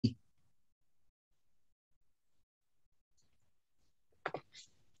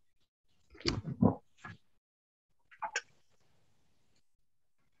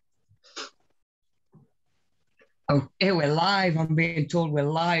Oh, here we're live. I'm being told we're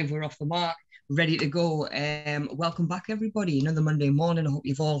live. We're off the mark, ready to go. Welcome back, everybody. Another Monday morning. I hope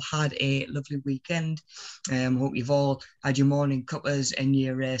you've all had a lovely weekend. Hope you've all had your morning cuppers and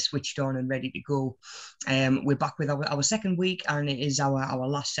you're switched on and ready to go. We're back with our second week, and it is our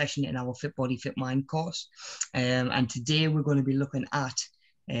last session in our Fit Body, Fit Mind course. And today we're going to be looking at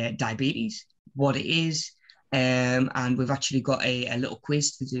diabetes, what it is, and we've actually got a little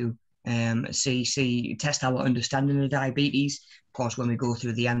quiz to do. Test our understanding of diabetes. Of course, when we go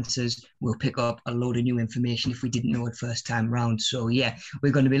through the answers, we'll pick up a load of new information if we didn't know it first time round. So yeah,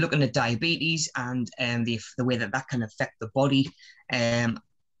 we're going to be looking at diabetes and the way that can affect the body, and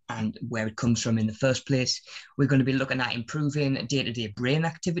where it comes from in the first place. We're going to be looking at improving day-to-day brain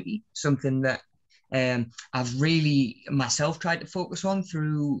activity, something that I've really myself tried to focus on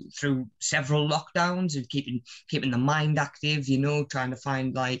through several lockdowns, and keeping the mind active, trying to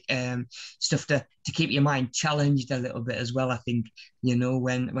find stuff to keep your mind challenged a little bit as well. I think,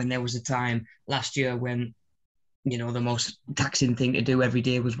 when there was a time last year when, the most taxing thing to do every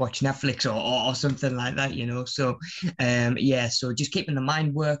day was watch Netflix or something like that, so just keeping the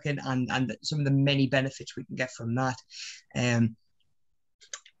mind working and some of the many benefits we can get from that.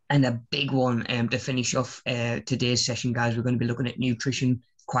 And a big one to finish off today's session, guys, we're going to be looking at nutrition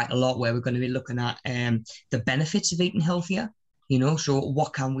quite a lot, where we're going to be looking at the benefits of eating healthier. So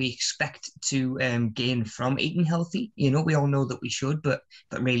what can we expect to gain from eating healthy? We all know that we should, but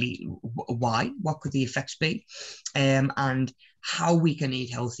really, why? What could the effects be? And how we can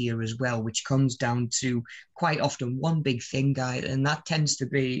eat healthier as well, which comes down to quite often one big thing, guys, and that tends to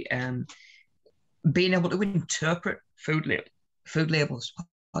be being able to interpret food labels.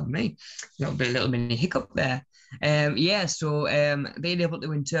 Pardon me, a little mini hiccup there. Being able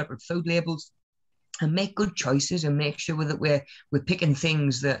to interpret food labels and make good choices and make sure that we're picking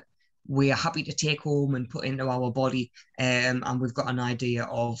things that we are happy to take home and put into our body. And we've got an idea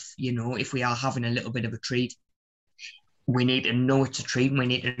of, if we are having a little bit of a treat, we need to know it's a treat, and we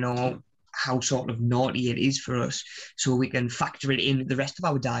need to know how sort of naughty it is for us, so we can factor it in the rest of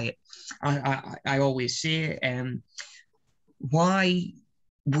our diet. I always say, why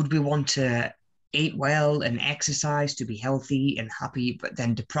would we want to eat well and exercise to be healthy and happy, but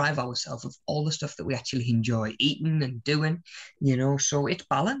then deprive ourselves of all the stuff that we actually enjoy eating and doing? So it's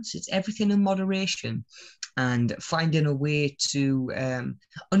balance, it's everything in moderation, and finding a way to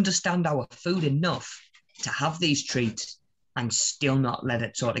understand our food enough to have these treats and still not let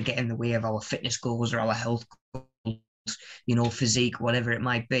it sort of get in the way of our fitness goals or our health goals, physique, whatever it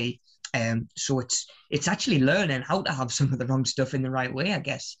might be. So it's actually learning how to have some of the wrong stuff in the right way, I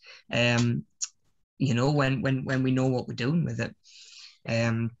guess. When we know what we're doing with it,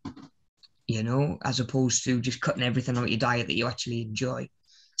 as opposed to just cutting everything out of your diet that you actually enjoy.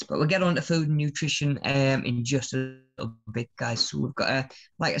 But we'll get on to food and nutrition in just a little bit, guys. So we've got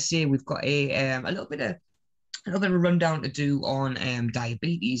we've got a little bit of rundown to do on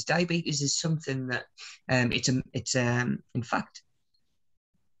diabetes. Diabetes is something that in fact,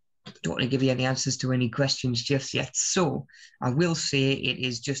 I don't want to give you any answers to any questions just yet. So I will say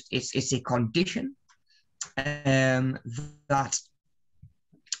it's a condition that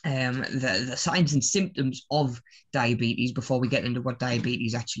the signs and symptoms of diabetes, before we get into what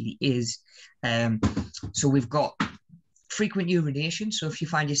diabetes actually is. So we've got frequent urination. So if you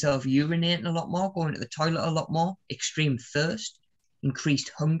find yourself urinating a lot more, going to the toilet a lot more, extreme thirst,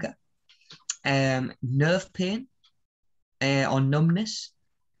 increased hunger, nerve pain or numbness,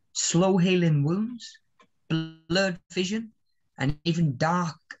 slow healing wounds, blurred vision, and even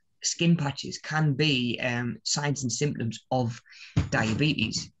dark skin patches can be signs and symptoms of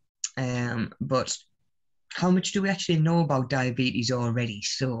diabetes. But how much do we actually know about diabetes already?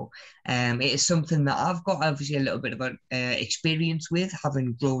 So it is something that I've got obviously a little bit of experience with,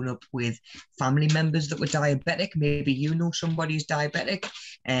 having grown up with family members that were diabetic. Maybe you know somebody who's diabetic,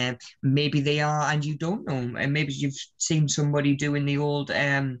 maybe they are and you don't know, and maybe you've seen somebody doing the old,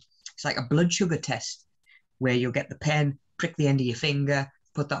 it's like a blood sugar test, where you'll get the pen, prick the end of your finger,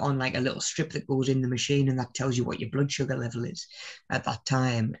 put that on like a little strip that goes in the machine, and that tells you what your blood sugar level is at that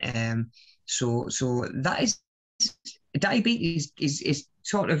time. So that is, diabetes is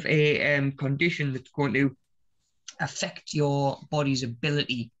sort of a condition that's going to affect your body's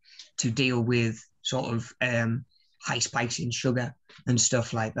ability to deal with sort of high spikes in sugar and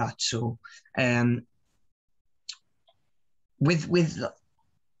stuff like that. So with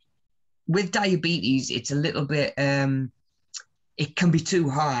diabetes, it's a little bit, it can be too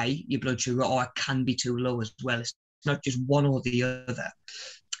high, your blood sugar, or it can be too low as well. It's not just one or the other.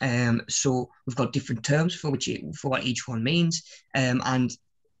 So we've got different terms for what each one means. And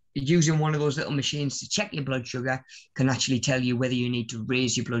using one of those little machines to check your blood sugar can actually tell you whether you need to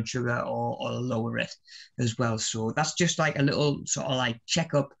raise your blood sugar or lower it as well. So that's just like a little sort of like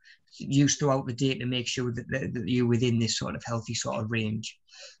checkup used throughout the day to make sure that you're within this sort of healthy sort of range.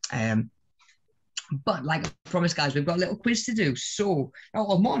 But like I promised, guys, we've got a little quiz to do. So,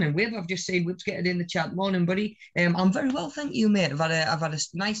 morning, Wib. I've just seen Wib's getting in the chat. Morning, buddy. I'm very well, thank you, mate. I've had a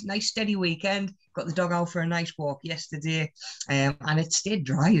nice, steady weekend. Got the dog out for a nice walk yesterday, and it stayed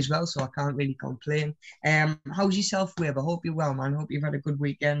dry as well, so I can't really complain. How's yourself, Wib? I hope you're well, man. Hope you've had a good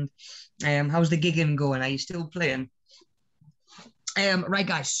weekend. How's the gigging going? Are you still playing? Right,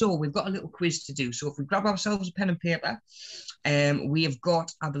 guys, so we've got a little quiz to do. So if we grab ourselves a pen and paper, we have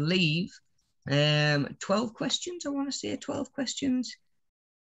got, I believe, 12 questions. I want to say 12 questions.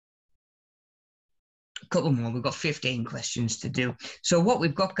 A couple more. We've got 15 questions to do. So what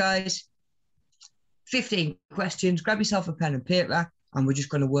we've got, guys, 15 questions. Grab yourself a pen and paper, and we're just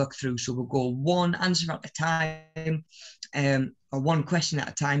going to work through. So we'll go one answer at a time, or one question at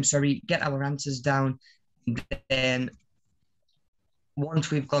a time, sorry, get our answers down. And then once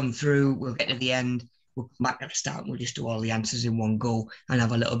we've gone through, we'll get to the end. We'll come back at the start and we'll just do all the answers in one go and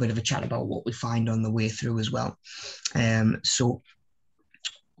have a little bit of a chat about what we find on the way through as well.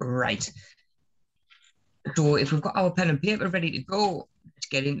 Right. So if we've got our pen and paper ready to go, let's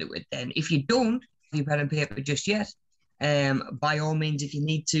get into it then. If you don't have your pen and paper just yet, by all means, if you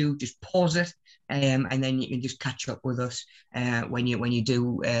need to, just pause it, and then you can just catch up with us when you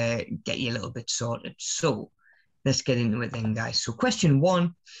do get your little bit sorted. So let's get into it then, guys. So question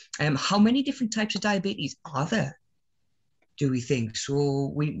one, how many different types of diabetes are there, do we think?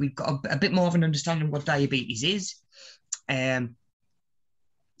 So we've got a bit more of an understanding of what diabetes is.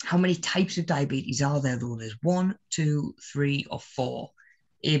 How many types of diabetes are there, though? There's 1, 2, 3, or 4.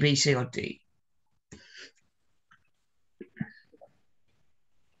 A, B, C, or D?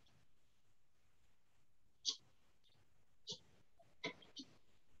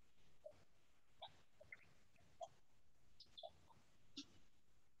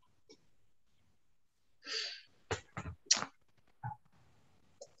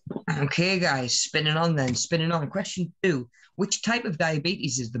 Okay, guys, spinning on then, spinning on. Question 2, which type of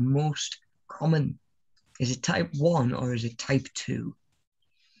diabetes is the most common? Is it type 1 or is it type 2?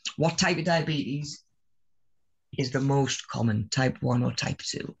 What type of diabetes is the most common, type 1 or type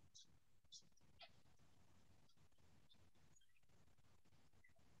 2?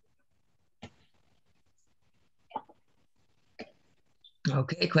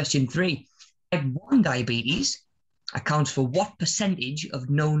 Okay, question 3, type 1 diabetes accounts for what percentage of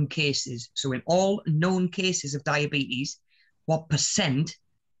known cases? So in all known cases of diabetes, what percent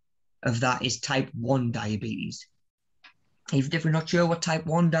of that is type 1 diabetes? Even if we're not sure what type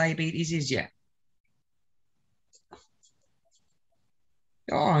 1 diabetes is yet.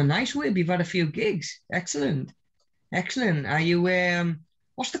 Oh, nice, Wib. You've had a few gigs. Excellent. Excellent. Are you,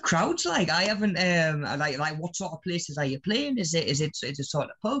 what's the crowds like? I haven't, like what sort of places are you playing? Is it sort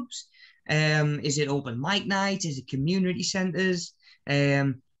of pubs? Is it open mic night? Is it community centres?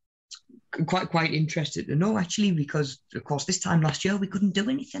 Quite interested to know, actually, because of course this time last year we couldn't do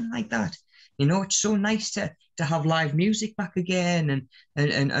anything like that. You know, it's so nice to have live music back again,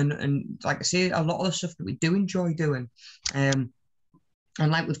 and like I say, a lot of the stuff that we do enjoy doing. And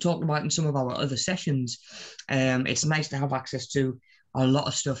like we've talked about in some of our other sessions, it's nice to have access to a lot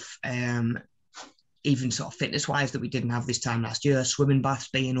of stuff, even sort of fitness-wise, that we didn't have this time last year. Swimming baths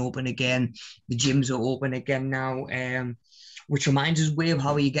being open again, the gyms are open again now, which reminds us, Wave,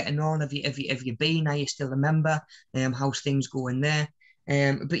 how are you getting on? Have you been? Are you still a member? How's things going there?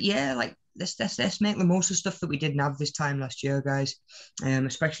 But yeah, like let's make the most of stuff that we didn't have this time last year, guys.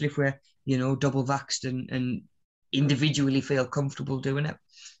 Especially if we're, you know, double vaxxed and individually feel comfortable doing it.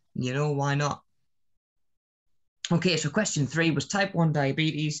 You know, why not? Okay, so question 3 was type 1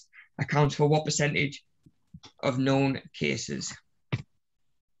 diabetes accounts for what percentage of known cases?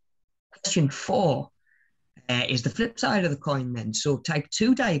 Question 4 is the flip side of the coin then. So type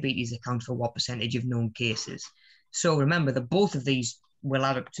 2 diabetes accounts for what percentage of known cases? So remember that both of these will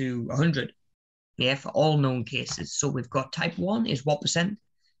add up to 100, yeah, for all known cases. So we've got type 1 is what percent,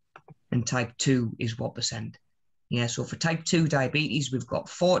 and type 2 is what percent. Yeah, so for type 2 diabetes, we've got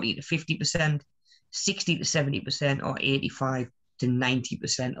 40 to 50%, 60 to 70%, or 85 to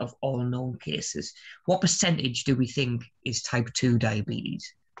 90% of all known cases. What percentage do we think is type 2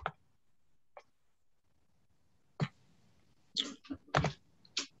 diabetes?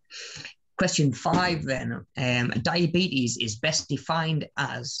 Question 5 then, diabetes is best defined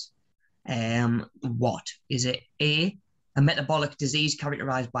as what? Is it A, a metabolic disease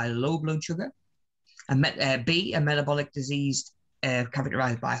characterized by low blood sugar? B, a metabolic disease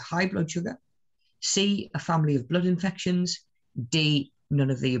characterized by high blood sugar? C, a family of blood infections? D, none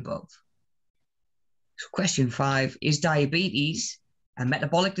of the above. So question 5, is diabetes a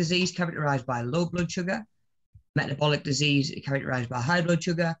metabolic disease characterized by low blood sugar, metabolic disease characterized by high blood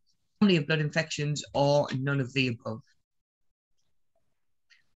sugar, family of blood infections, or none of the above?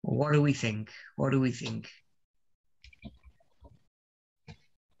 What do we think? What do we think?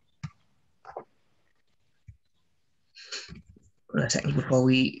 A second before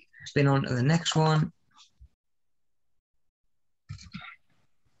we spin on to the next one.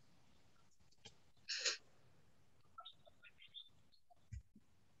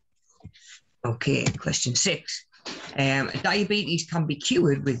 Okay, question 6. Diabetes can be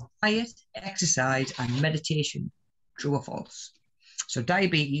cured with diet, exercise, and meditation. True or false? So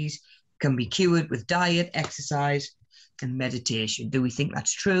diabetes can be cured with diet, exercise, and meditation. Do we think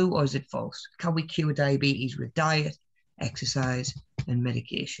that's true or is it false? Can we cure diabetes with diet, exercise, and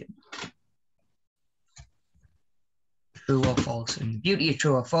medication? True or false? And the beauty of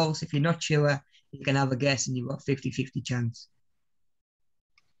true or false, if you're not sure, you can have a guess and you've got 50-50 chance.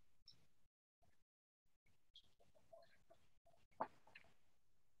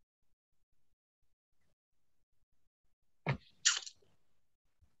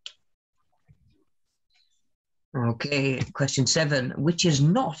 Okay, question 7, which is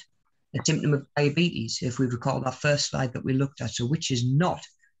not a symptom of diabetes? If we recall that first slide that we looked at, so which is not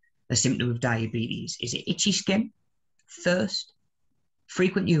a symptom of diabetes? Is it itchy skin, thirst,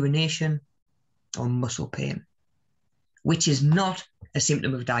 frequent urination, or muscle pain? Which is not a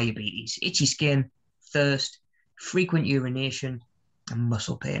symptom of diabetes? Itchy skin, thirst, frequent urination, and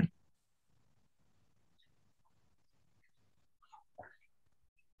muscle pain.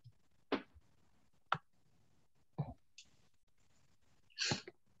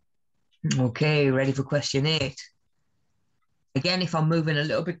 Okay, ready for question 8. Again, if I'm moving a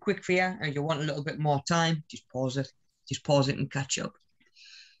little bit quick for you and you want a little bit more time, just pause it. Just pause it and catch up.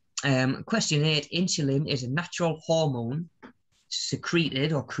 Question 8, insulin is a natural hormone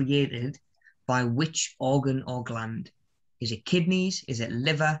secreted or created by which organ or gland? Is it kidneys? Is it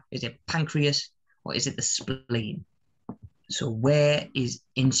liver? Is it pancreas? Or is it the spleen? So where is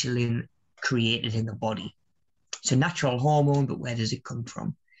insulin created in the body? It's a natural hormone, but where does it come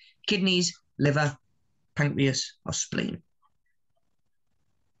from? Kidneys, liver, pancreas, or spleen?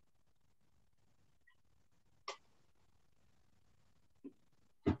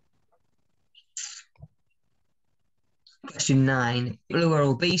 Question 9, people who are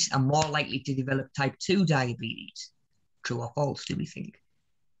obese are more likely to develop type 2 diabetes. True or false, do we think?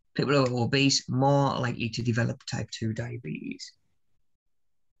 People who are obese more likely to develop type 2 diabetes.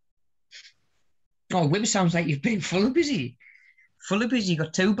 Oh, Wim, sounds like you've been full of busy. Full of busy,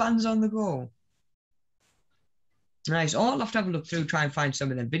 got 2 bands on the go. Nice. Oh, I'll have to have a look through, try and find some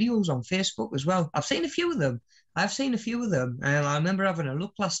of them videos on Facebook as well. I've seen a few of them. I remember having a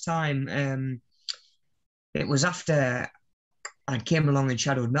look last time. It was after I came along and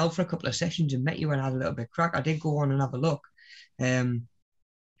shadowed Mel for a couple of sessions and met you and had a little bit of crack. I did go on and have a look. I can't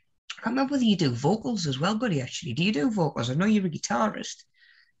remember whether you do vocals as well, buddy, actually. Do you do vocals? I know you're a guitarist.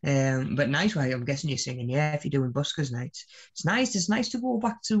 But nice way, I'm guessing you're singing, yeah, if you're doing buskers nights. It's nice to go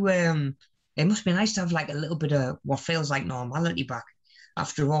back to it must be nice to have like a little bit of what feels like normality back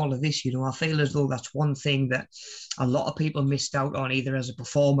after all of this. I feel as though that's one thing that a lot of people missed out on, either as a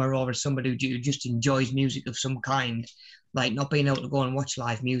performer or as somebody who just enjoys music of some kind. Like not being able to go and watch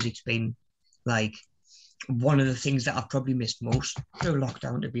live music's been like one of the things that I've probably missed most through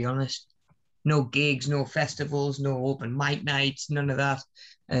lockdown, to be honest. No gigs, no festivals, no open mic nights, none of that.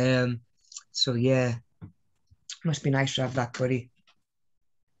 So yeah, must be nice to have that, buddy.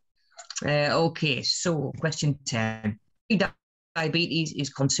 Okay, so question 10. Diabetes is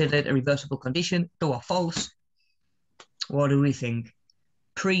considered a reversible condition, true or false? What do we think?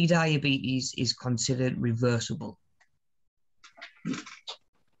 Pre-diabetes is considered reversible.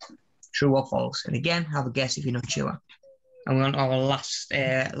 True or false? And again, have a guess if you're not sure. And we're on our last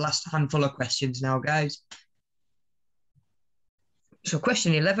handful of questions now, guys. So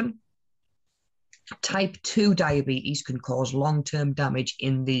question 11. Type 2 diabetes can cause long-term damage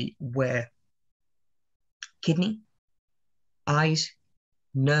in the where? Kidney, eyes,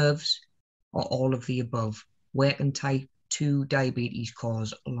 nerves, or all of the above? Where can type 2 diabetes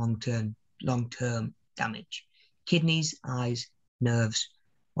cause long-term damage? Kidneys, eyes, nerves,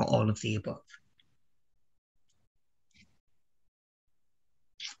 or all of the above?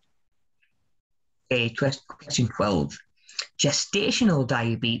 Okay, question 12. Gestational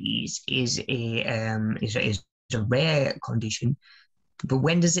diabetes is a rare condition, but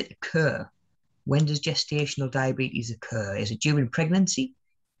when does it occur? when does gestational diabetes occur? Is it during pregnancy,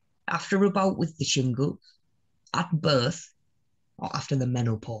 after a bout with the shingles, at birth, or after the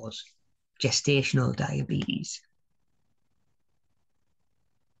menopause? Gestational diabetes.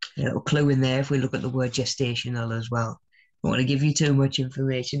 A little clue in there if we look at the word gestational as well. Don't want to give you too much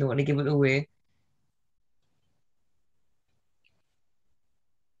information, don't want to give it away.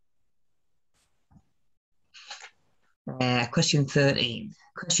 Question 13.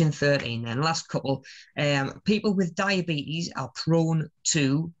 Question 13 then, last couple. People with diabetes are prone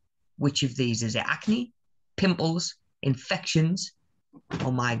to which of these? Is it acne, pimples, infections,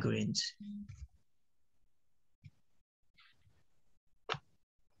 or migraines?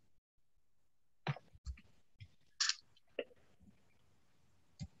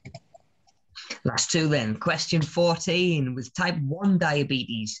 Last two then. Question 14. With type 1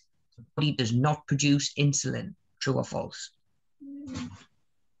 diabetes, the body does not produce insulin. True or false?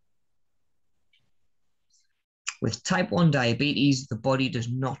 With type 1 diabetes, the body does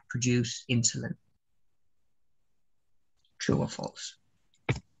not produce insulin. True or false?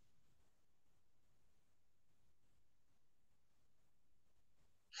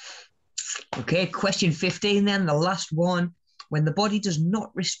 Okay, question 15 then, the last one. When the body does not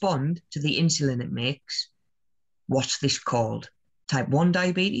respond to the insulin it makes, what's this called? Type 1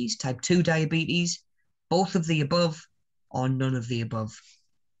 diabetes, type 2 diabetes, both of the above, or none of the above?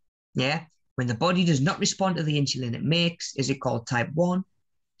 Yeah, when the body does not respond to the insulin it makes, is it called type 1,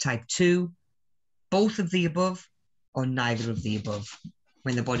 type 2, both of the above, or neither of the above?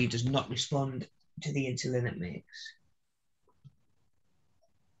 When the body does not respond to the insulin it makes.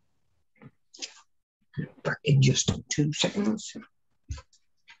 Back in just 2 seconds.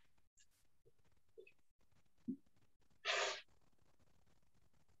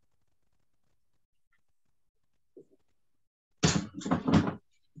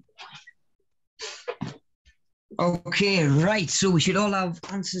 Okay, right. So we should all have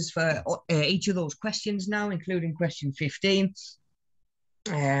answers for each of those questions now, including question 15.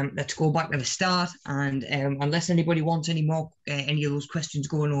 Let's go back to the start, and unless anybody wants any of those questions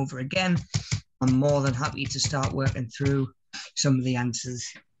going over again, I'm more than happy to start working through some of the answers.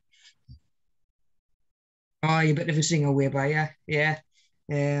 Oh, you're a bit of a singer way by you, yeah.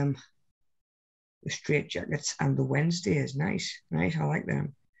 The Straight Jackets and the Wednesdays, nice. I like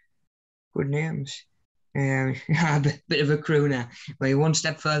them. Good names. A bit of a crooner. Well, you're one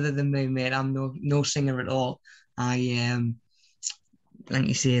step further than me, mate. I'm no singer at all. I like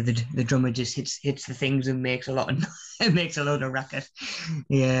you say, the drummer just hits the things and makes a lot of racket.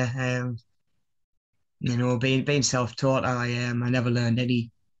 Yeah. Being self-taught, I never learned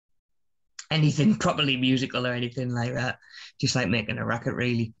anything properly musical or anything like that. Just like making a racket,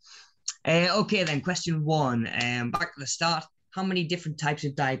 really. Okay, then question 1. Back to the start. How many different types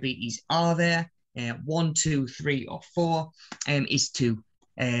of diabetes are there? 1, 2, 3, or 4 is 2.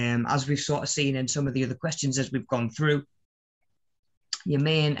 As we've sort of seen in some of the other questions as we've gone through, your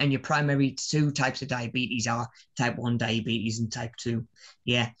main and your primary 2 types of diabetes are type 1 diabetes and type 2.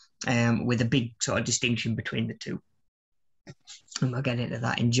 Yeah, with a big sort of distinction between the two. And we'll get into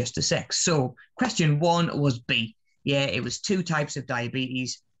that in just a sec. So question 1 was B. Yeah, it was 2 types of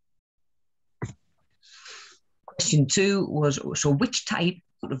diabetes. Question 2 was, so which type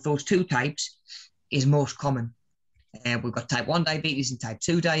of those 2 types is most common? We've got type 1 diabetes and type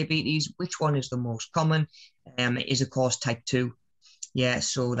 2 diabetes. Which one is the most common? It is, of course, type 2. Yeah,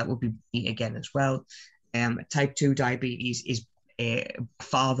 so that would be B again as well. Type 2 diabetes is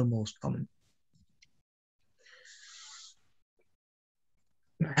far the most common.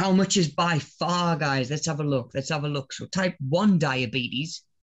 How much is by far, guys? Let's have a look. So type 1 diabetes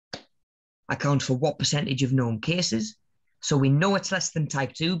accounts for what percentage of known cases? So we know it's less than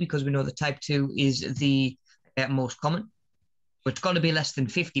type 2 because we know that type 2 is the most common. But it's got to be less than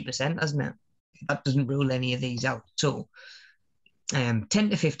 50%, hasn't it? That doesn't rule any of these out. So 10 to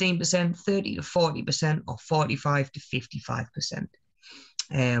 15%, 30 to 40%, or 45 to 55%.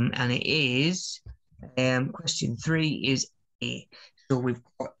 And it is, question 3 is A. So we've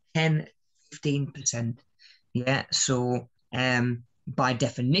got 10, 15%. Yeah, so by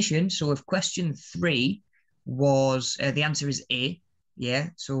definition, so if question 3 was, the answer is A, yeah,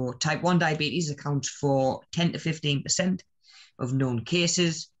 so type 1 diabetes accounts for 10 to 15% of known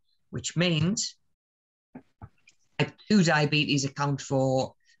cases, which means type 2 diabetes accounts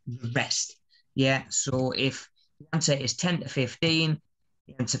for the rest. Yeah, so if the answer is 10 to 15,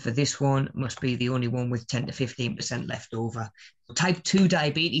 the answer for this one must be the only one with 10 to 15% left over. So type 2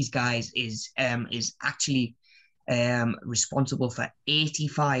 diabetes, guys, is actually responsible for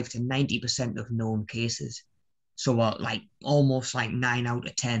 85 to 90% of known cases. So like almost like 9 out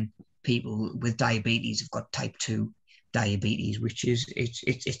of 10 people with diabetes have got type 2 diabetes, which is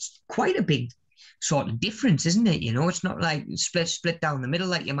it's quite a big sort of difference, isn't it? You know, it's not like split down the middle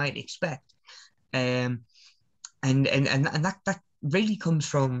like you might expect. And that really comes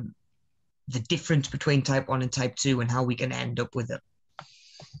from the difference between type 1 and type 2 and how we can end up with it.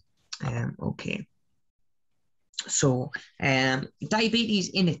 Okay. So diabetes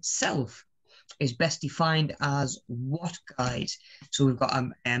in itself is best defined as what, guys? So we've got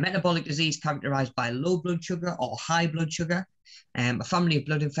a metabolic disease characterized by low blood sugar or high blood sugar, a family of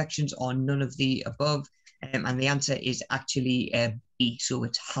blood infections, or none of the above. And the answer is actually B, so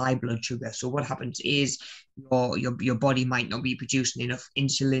it's high blood sugar. So what happens is your body might not be producing enough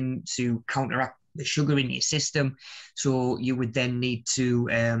insulin to counteract the sugar in your system. So you would then need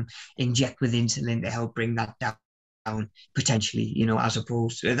to inject with insulin to help bring that down potentially, you know, as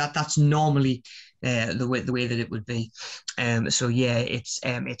opposed to that's normally the way that it would be. So yeah,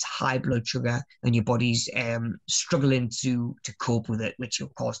 it's high blood sugar and your body's struggling to cope with it, which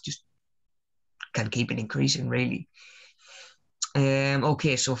of course just can keep it increasing, really.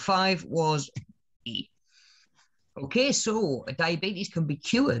 Okay, so 5 was E. Okay, so diabetes can be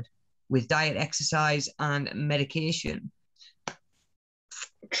cured with diet, exercise, and medication.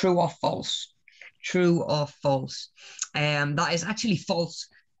 True or false? True or false? That is actually false.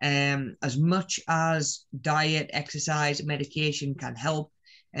 As much as diet, exercise, medication can help,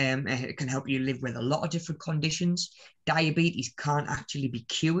 it can help you live with a lot of different conditions. Diabetes can't actually be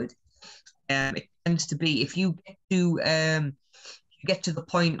cured. It tends to be if you get to the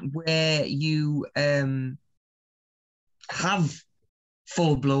point where you have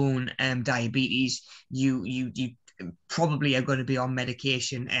full-blown diabetes, you probably are going to be on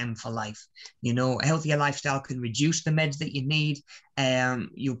medication for life. You know, a healthier lifestyle can reduce the meds that you need.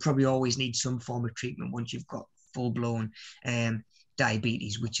 You'll probably always need some form of treatment once you've got full-blown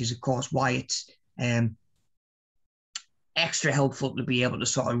diabetes, which is, of course, why it's extra helpful to be able to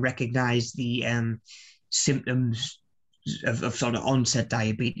sort of recognize the symptoms of sort of onset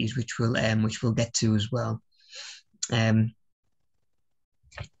diabetes, which we'll get to as well.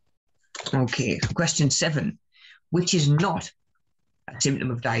 Okay, question 7. Which is not a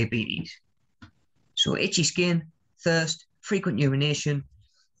symptom of diabetes? So itchy skin, thirst, frequent urination,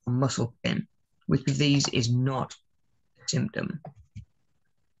 or muscle pain. Which of these is not a symptom?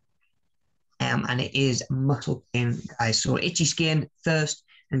 And it is muscle pain, guys. So itchy skin, thirst,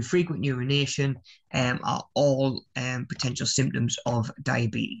 and frequent urination are all potential symptoms of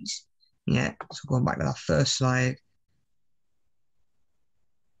diabetes. Yeah, so going back to that first slide.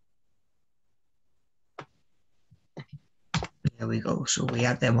 There we go. So we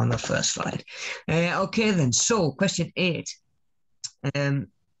had them on the first slide. Okay, then. So question 8.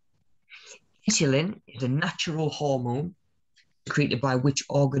 Insulin is a natural hormone secreted by which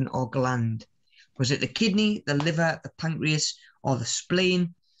organ or gland? Was it the kidney, the liver, the pancreas, or the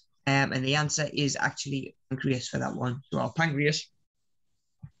spleen? And the answer is actually pancreas for that one. So our pancreas,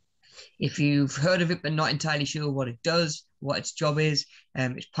 if you've heard of it but not entirely sure what it does, what its job is,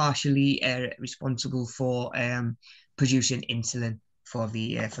 it's partially responsible for producing insulin for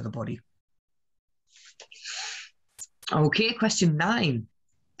the body. Okay, question 9.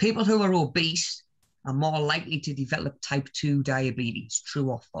 People who are obese are more likely to develop type 2 diabetes. True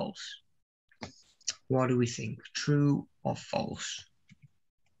or false? What do we think? True or false?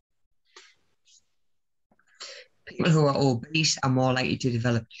 People who are obese are more likely to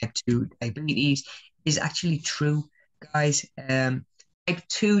develop type 2 diabetes is actually true, guys. Type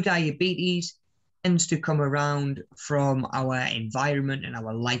 2 diabetes tends to come around from our environment and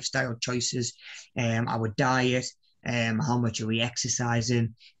our lifestyle choices, our diet, how much are we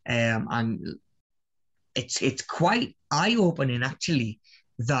exercising, and it's quite eye-opening actually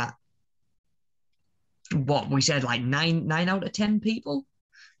that what we said, like 9 out of 10 people,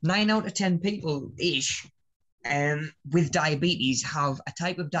 9 out of 10 people ish with diabetes have a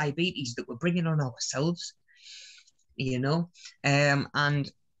type of diabetes that we're bringing on ourselves, you know.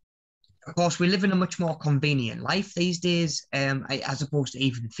 And of course, we live in a much more convenient life these days, as opposed to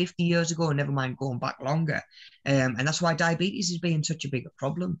even 50 years ago, never mind going back longer. And that's why diabetes is being such a bigger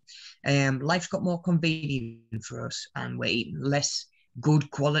problem. Life's got more convenient for us, and we're eating less good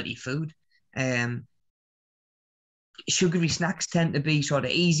quality food. Sugary snacks tend to be sort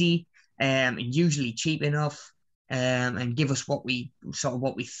of easy and usually cheap enough, and give us what we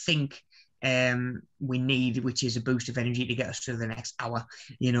think we need, which is a boost of energy to get us through the next hour,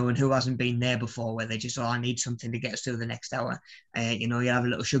 you know. And who hasn't been there before, where they just, I need something to get us through the next hour. You know, you have a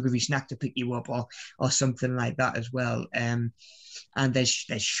little sugary snack to pick you up, or something like that as well. And there's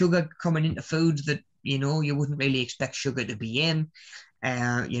sugar coming into foods that, you know, you wouldn't really expect sugar to be in.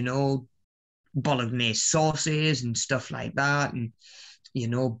 you know, bolognese sauces and stuff like that, and you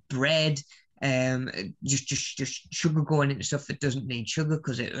know, bread. Just sugar going into stuff that doesn't need sugar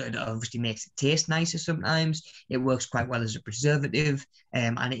because it obviously makes it taste nicer sometimes. It works quite well as a preservative,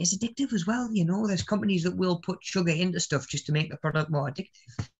 and it is addictive as well. You know, there's companies that will put sugar into stuff just to make the product more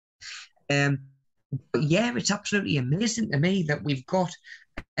addictive. But yeah, it's absolutely amazing to me that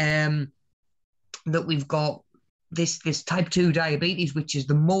um, we've got this type 2 diabetes, which is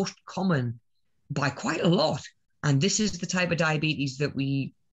the most common by quite a lot. And this is the type of diabetes that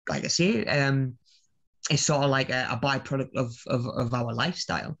we, like I say, is sort of like a byproduct of our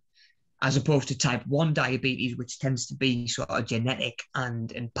lifestyle, as opposed to type 1 diabetes, which tends to be sort of genetic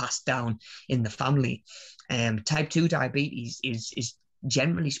and passed down in the family. Type 2 diabetes is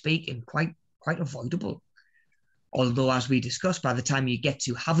generally speaking quite avoidable. Although, as we discussed, by the time you get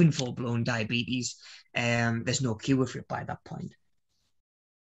to having full-blown diabetes, there's no cure for it by that point.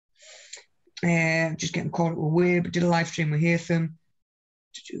 Just getting caught up away, but did a live stream with Hatham.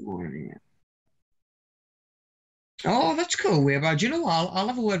 Oh, that's cool, Wave. Do you know what? I'll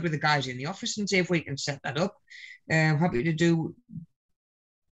have a word with the guys in the office and see if we can set that up. I'm happy to do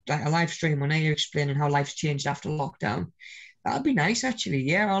like a live stream on air explaining how life's changed after lockdown. That'd be nice, actually.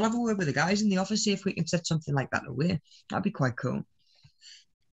 Yeah, I'll have a word with the guys in the office, see if we can set something like that away. That'd be quite cool.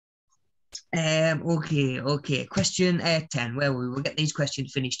 Okay. Question 10, where we will get these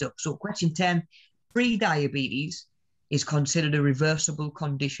questions finished up. So question 10, pre-diabetes is considered a reversible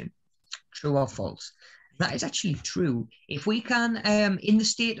condition. True or false? That is actually true. If we can, in the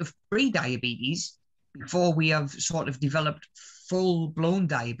state of pre-diabetes, before we have sort of developed full-blown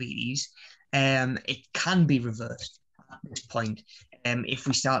diabetes, it can be reversed at this point. If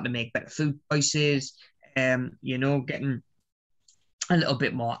we start to make better food choices, you know, getting a little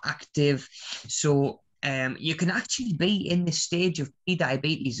bit more active. So you can actually be in this stage of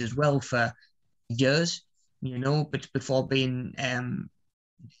pre-diabetes as well for years, you know, but before being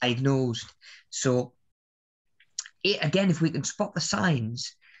diagnosed. So again, if we can spot the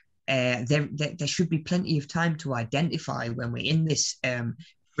signs, there should be plenty of time to identify when we're in this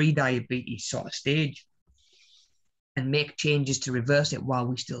pre-diabetes sort of stage and make changes to reverse it while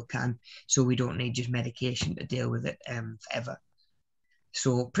we still can, so we don't need just medication to deal with it forever.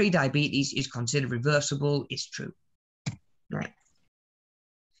 So pre-diabetes is considered reversible, is true. Right.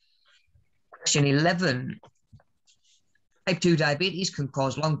 Question 11. Type 2 diabetes can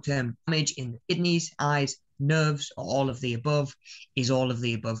cause long-term damage in the kidneys, eyes, nerves, or all of the above. Is all of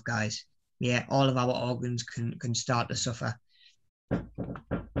the above, guys. Yeah, all of our organs can start to suffer.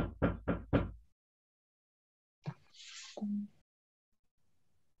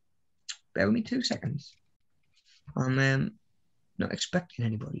 Bear with me 2 seconds. I'm not expecting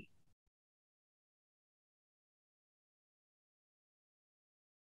anybody.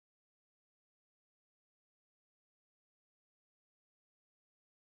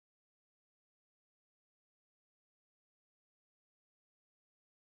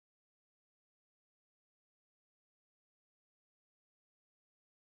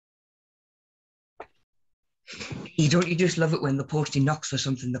 Don't you just love it when the postie knocks for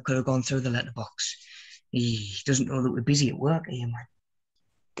something that could have gone through the letterbox? He doesn't know that we're busy at work here,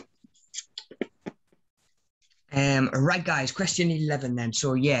 man. Right, guys, question 11 then.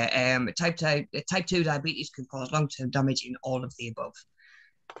 So yeah, type 2 diabetes can cause long-term damage in all of the above.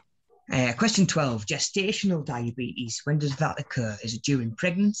 Question 12, gestational diabetes. When does that occur? Is it during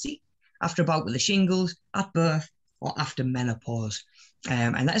pregnancy, after a bout with the shingles, at birth, or after menopause?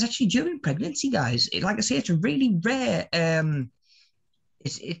 And that is actually during pregnancy, guys. Like I say, it's a really rare,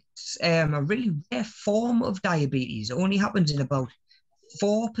 it's a really rare form of diabetes. It only happens in about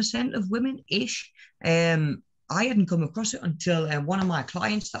 4% of women-ish. I hadn't come across it until one of my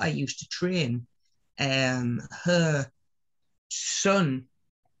clients that I used to train, her son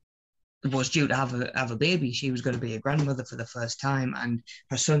was due to have a baby. She was going to be a grandmother for the first time, and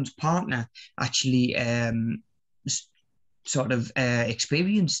her son's partner actually sort of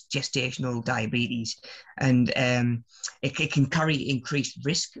experienced gestational diabetes, and it can carry increased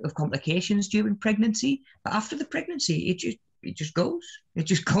risk of complications during pregnancy. But after the pregnancy, it just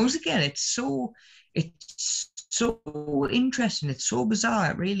goes again. It's so interesting. It's so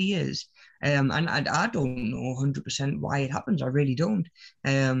bizarre. It really is. And I don't know 100% why it happens. I really don't.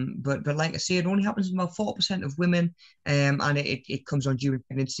 But like I say, it only happens in about 4% of women, and it comes on during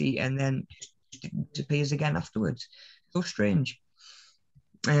pregnancy and then disappears again afterwards. So strange.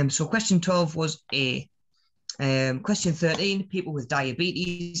 So question 12 was A. Question 13, people with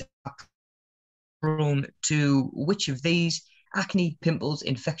diabetes are prone to which of these? Acne, pimples,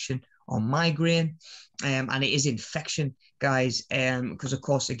 infection, or migraine. And it is infection, guys, because of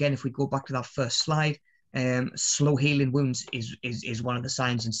course, again, if we go back to that first slide, slow healing wounds is one of the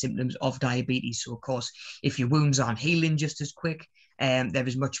signs and symptoms of diabetes. So of course, if your wounds aren't healing just as quick, there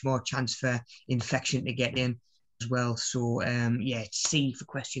is much more chance for infection to get in as well. So yeah, C for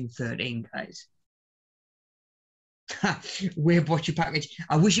question 13, guys. Weird watcher package.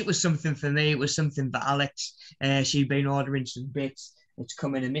 I wish it was something for me. It was something for Alex. She'd been ordering some bits. It's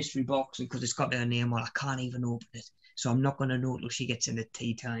come in a mystery box, and because it's got her name on, I can't even open it. So I'm not going to know till she gets in at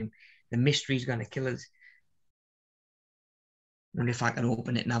tea time. The mystery's going to kill us. I wonder if I can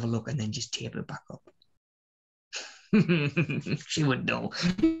open it and have a look and then just tape it back up. She would know.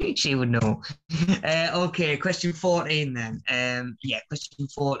 She would know. Okay, question 14 then. Yeah, question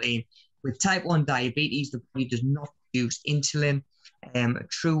 14. With type 1 diabetes, the body does not produce insulin.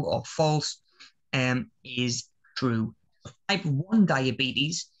 True or false? Is true. Type 1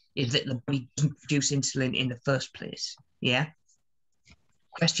 diabetes is that the body doesn't produce insulin in the first place. Yeah.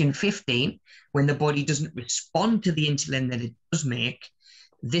 Question 15, when the body doesn't respond to the insulin that it does make,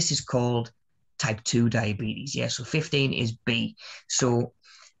 this is called type 2 diabetes. Yeah, so 15 is B. So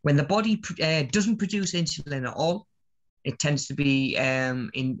when the body doesn't produce insulin at all, it tends to be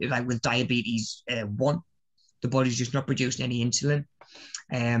in like with diabetes 1, the body's just not producing any insulin.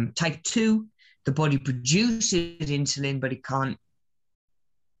 Type 2, the body produces insulin, but it can't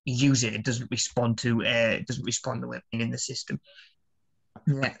use it. It doesn't respond to it in the system.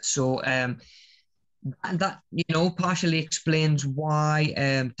 Yeah, so that partially explains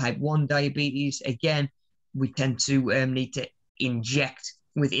why type 1 diabetes, again, we tend to need to inject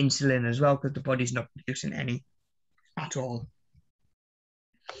with insulin as well because the body's not producing any at all.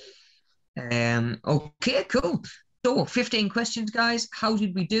 Okay, cool. So 15 questions, guys. How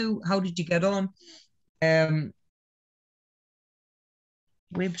did we do? How did you get on? Wib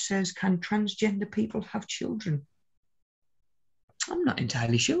says, can transgender people have children? I'm not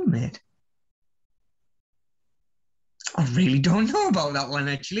entirely sure, mate. I really don't know about that one,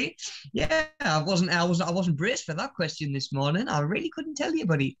 actually. Yeah, I wasn't braced for that question this morning. I really couldn't tell you,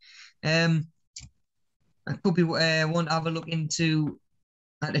 buddy. I could be want to have a look into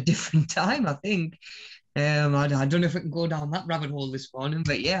at a different time, I think. I don't know if we can go down that rabbit hole this morning,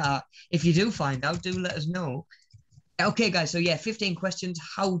 but yeah, if you do find out, do let us know. Okay, guys, so yeah, 15 questions.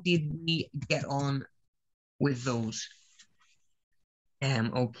 How did we get on with those?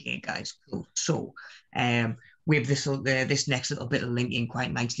 Okay, guys, cool. So, we have this next little bit of linking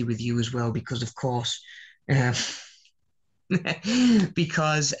quite nicely with you as well, because of course,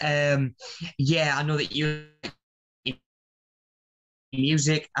 because yeah, I know that you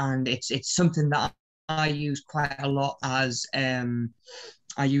music, and it's something that I use quite a lot as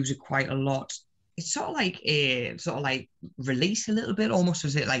I use it quite a lot. It's sort of like release a little bit, almost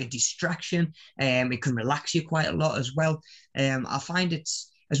as it like a distraction. It can relax you quite a lot as well. I find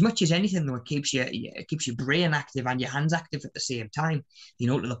it's as much as anything though, it keeps your brain active and your hands active at the same time.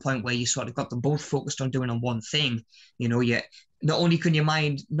 To the point where you sort of got them both focused on doing on one thing. You not only can your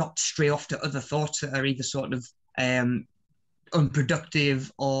mind not stray off to other thoughts that are either sort of unproductive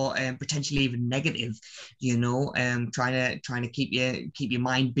or potentially even negative, trying to keep your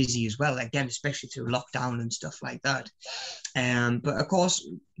mind busy as well, again, especially through lockdown and stuff like that. But of course,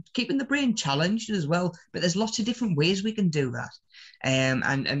 keeping the brain challenged as well. But there's lots of different ways we can do that,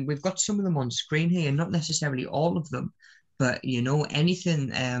 and we've got some of them on screen here, not necessarily all of them, but anything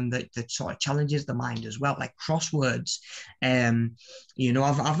that sort of challenges the mind as well, like crosswords.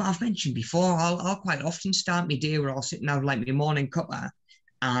 I've mentioned before, I'll quite often start my day where I'll sit down like my morning cuppa,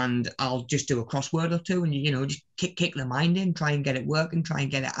 and I'll just do a crossword or two, and just kick the mind in, try and get it working, try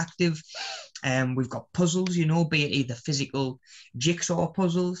and get it active. We've got puzzles, be it either physical jigsaw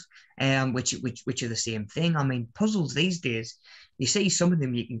puzzles, which are the same thing. I mean, puzzles these days, you see some of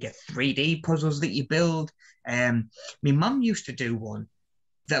them, you can get 3D puzzles that you build. My mum used to do one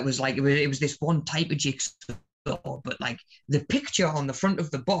that was like, it was this one type of jigsaw, but like the picture on the front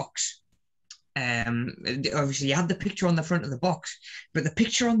of the box, obviously you had the picture on the front of the box, but the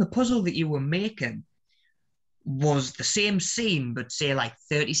picture on the puzzle that you were making was the same scene, but say like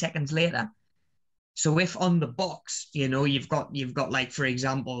 30 seconds later. So if on the box, you've got like, for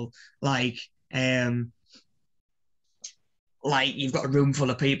example, like you've got a room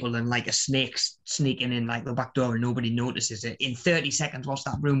full of people and like a snake sneaking in like the back door and nobody notices it. In 30 seconds, what's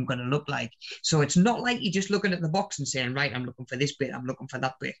that room going to look like? So it's not like you're just looking at the box and saying, right, I'm looking for this bit, I'm looking for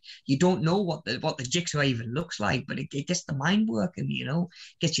that bit. You don't know what the jigsaw even looks like, but it gets the mind working,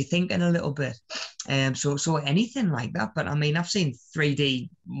 gets you thinking a little bit. So anything like that. But I mean, I've seen 3D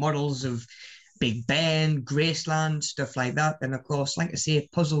models of Big Ben, Graceland, stuff like that. And of course, like I say,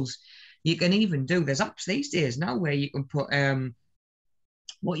 puzzles. You can even do, there's apps these days now where you can put,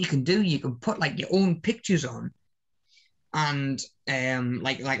 what you can do, you can put like your own pictures on, and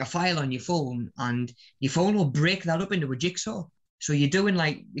like a file on your phone, and your phone will break that up into a jigsaw. So you're doing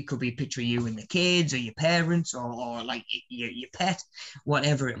like, it could be a picture of you and the kids or your parents, or like your pet,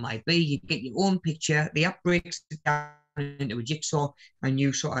 whatever it might be. You get your own picture, the app breaks it down into a jigsaw, and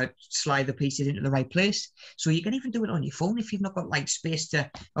you sort of slide the pieces into the right place. So you can even do it on your phone if you've not got like space to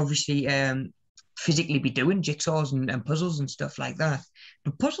obviously physically be doing jigsaws and puzzles and stuff like that.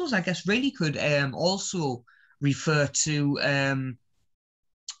 But puzzles, I guess, really could also refer to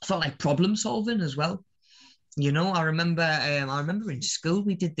sort of like problem solving as well. I remember in school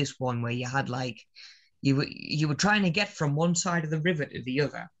we did this one where you had like, you were trying to get from one side of the river to the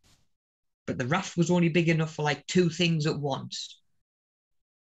other, but the raft was only big enough for like two things at once.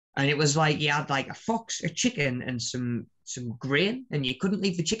 And it was like you had like a fox, a chicken, and some grain, and you couldn't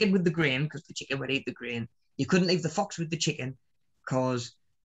leave the chicken with the grain because the chicken would eat the grain. You couldn't leave the fox with the chicken because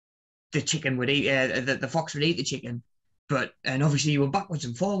the chicken would eat the fox would eat the chicken. And obviously you were backwards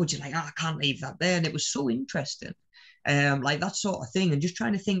and forwards. You're like, I can't leave that there. And it was so interesting. Like that sort of thing, and just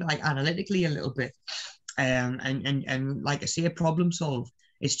trying to think like analytically a little bit. And like I say, problem solve.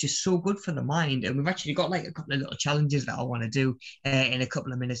 It's just so good for the mind. And we've actually got like a couple of little challenges that I want to do in a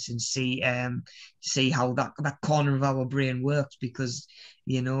couple of minutes, and see how that corner of our brain works, because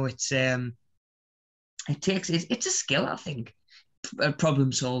it's it's a skill, I think,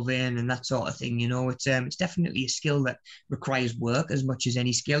 problem solving and that sort of thing. It's definitely a skill that requires work as much as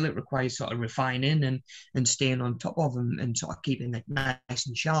any skill. It requires sort of refining and staying on top of them and sort of keeping it nice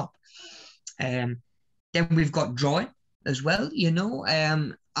and sharp. Then we've got drawing as well.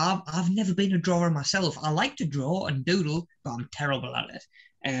 I've never been a drawer myself. I like to draw and doodle, but I'm terrible at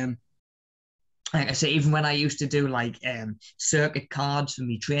it. Like I say, even when I used to do like circuit cards for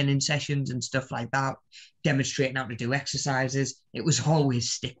me training sessions and stuff like that, demonstrating how to do exercises, it was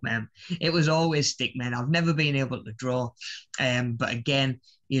always stick man. It was always stick man. I've never been able to draw. But again,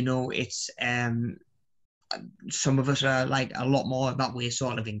 it's some of us are like a lot more that way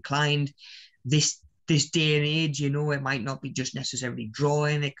sort of inclined. This day and age, it might not be just necessarily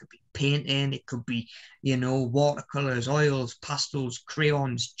drawing. It could be painting. It could be, watercolors, oils, pastels,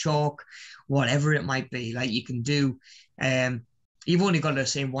 crayons, chalk, whatever it might be. Like you can do. You've only got to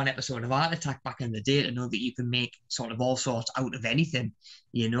see one episode of Art Attack back in the day to know that you can make sort of all sorts out of anything.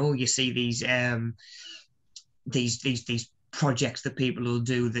 You see these projects that people will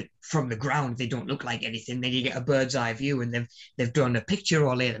do that from the ground, they don't look like anything. Then you get a bird's eye view, and they've done a picture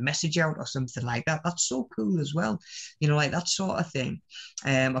or laid a message out or something like that. That's so cool as well, like that sort of thing.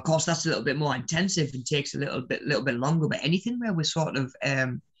 Of course, that's a little bit more intensive and takes a little bit longer. But anything where we're sort of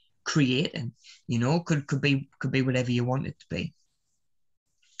creating, could be whatever you want it to be.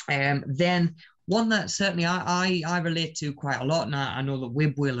 Then one that certainly I relate to quite a lot, and I know that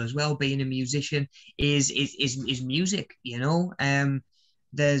Wib will as well, being a musician, is music.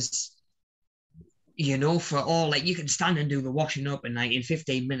 There's for all, like, you can stand and do the washing up, and like in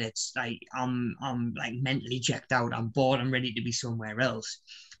 15 minutes, like I'm like mentally checked out, I'm bored, I'm ready to be somewhere else.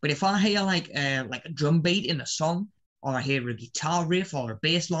 But if I hear like a drum beat in a song, or I hear a guitar riff or a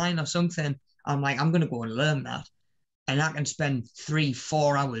bass line or something, I'm like, I'm gonna go and learn that. And I can spend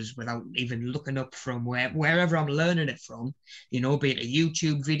 3-4 hours without even looking up from wherever I'm learning it from, be it a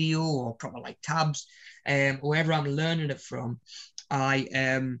YouTube video or proper like tabs, wherever I'm learning it from, I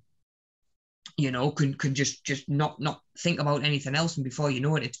can just not think about anything else, and before you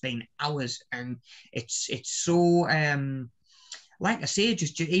know it, it's been hours, and it's so like I say,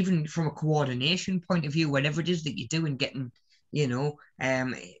 just even from a coordination point of view, whatever it is that you're doing, getting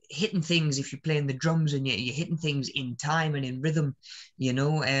hitting things. If you're playing the drums and you're hitting things in time and in rhythm,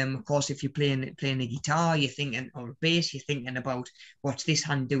 of course, if you're playing a guitar, you're thinking, or a bass, you're thinking about what's this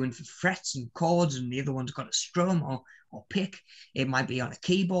hand doing for frets and chords, and the other one's got a strum or pick. It might be on a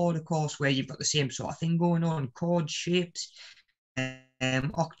keyboard, of course, where you've got the same sort of thing going on, chords, shapes,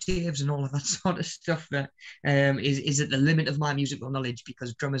 octaves and all of that sort of stuff that is at the limit of my musical knowledge,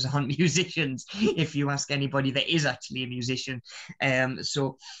 because drummers aren't musicians, if you ask anybody that is actually a musician.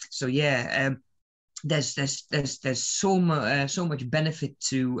 So yeah, there's so much benefit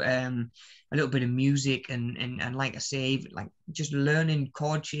to a little bit of music, and like I say, like just learning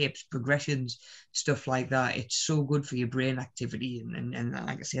chord shapes, progressions, stuff like that. It's so good for your brain activity and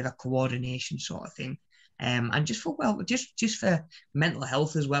like I say, that coordination sort of thing. And just for for mental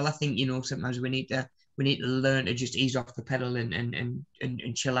health as well. I think sometimes we need to learn to just ease off the pedal and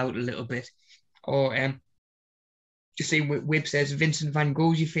chill out a little bit. Or just see what Wib says, Vincent van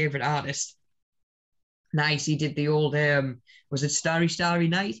Gogh's your favorite artist. Nice. He did the old was it Starry Starry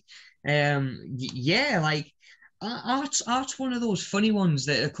Night? Yeah, like art's one of those funny ones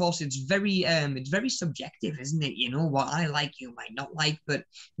that, of course, it's very subjective, isn't it? You know, what I like, you might not like, but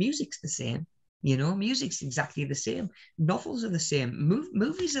music's the same. You know, music's exactly the same. Novels are the same.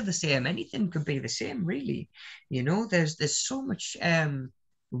 Movies are the same. Anything could be the same, really. You know, there's so much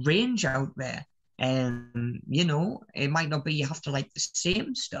range out there. You know, it might not be you have to like the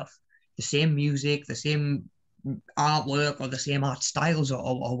same stuff, the same music, the same artwork, or the same art styles,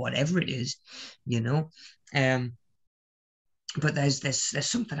 or whatever it is, you know. Um, but there's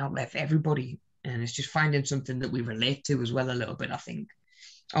something out there for everybody, and it's just finding something that we relate to as well a little bit, I think.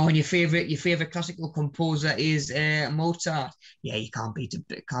 Oh, and your favorite classical composer is Mozart. Yeah, you can't beat a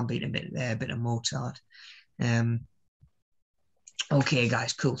bit of Mozart. Um, Okay,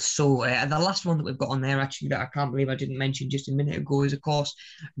 guys, cool. So, the last one that we've got on there, actually, that I can't believe I didn't mention just a minute ago, is, of course,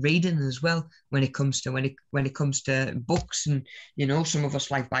 reading as well. When it comes to books, and some of us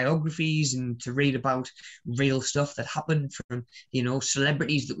like biographies and to read about real stuff that happened from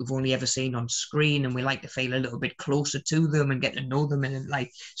celebrities that we've only ever seen on screen, and we like to feel a little bit closer to them and get to know them, and like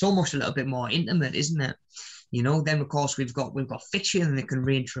it's almost a little bit more intimate, isn't it? Then of course we've got fiction that can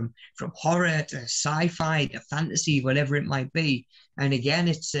range from horror to sci-fi to fantasy, whatever it might be. And again,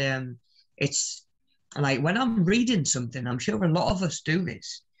 it's like when I'm reading something, I'm sure a lot of us do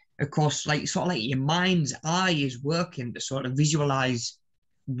this. Of course, like sort of like your mind's eye is working to sort of visualize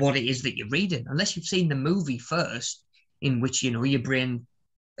what it is that you're reading, unless you've seen the movie first, in which your brain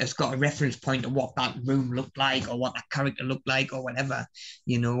has got a reference point of what that room looked like or what that character looked like or whatever.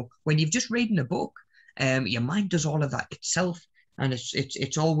 When you've just reading a book, your mind does all of that itself, and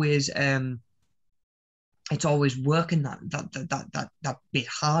it's always working that bit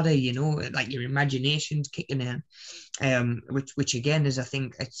harder, like your imagination's kicking in, which again is, I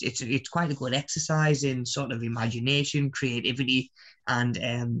think, it's quite a good exercise in sort of imagination, creativity, and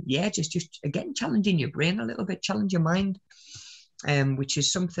yeah, just again challenging your brain a little bit, challenge your mind, which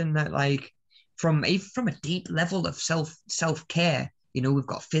is something that, like, from a deep level of self-care. We've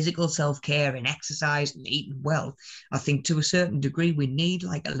got physical self-care and exercise and eating well. I think to a certain degree we need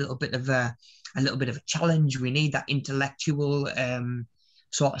like a little bit of a challenge. We need that intellectual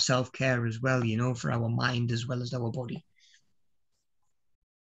sort of self-care as well, for our mind as well as our body.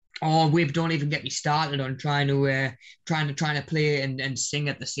 Oh, Wib, don't even get me started on trying to play and sing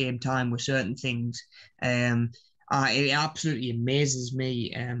at the same time with certain things. It absolutely amazes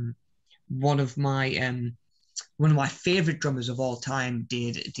me. One of my favorite drummers of all time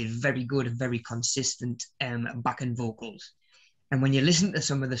did very good and very consistent backing vocals. And when you listen to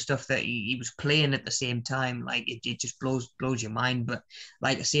some of the stuff that he was playing at the same time, like it just blows your mind. But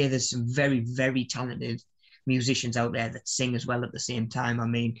like I say, there's some very, very talented musicians out there that sing as well at the same time. I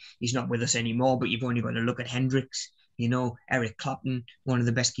mean, he's not with us anymore, but you've only got to look at Hendrix, Eric Clapton, one of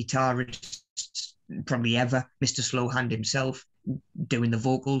the best guitarists probably ever, Mr. Slowhand himself doing the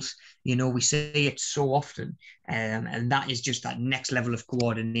vocals. We see it so often, and that is just that next level of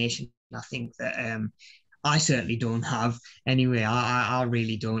coordination. I think that I certainly don't have. Anyway, I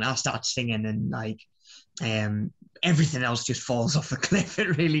really don't. I start singing and like everything else just falls off the cliff.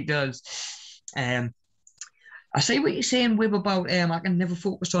 It really does. I see what you're saying, Wib, about I can never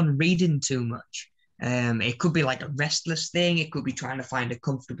focus on reading too much. It could be like a restless thing. It could be trying to find a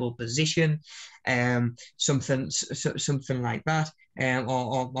comfortable position, something like that.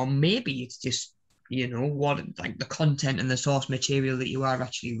 Or maybe it's just, what, like the content and the source material that you are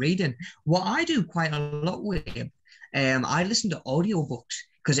actually reading. What I do quite a lot with, I listen to audiobooks,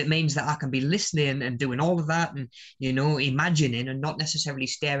 because it means that I can be listening and doing all of that and, imagining and not necessarily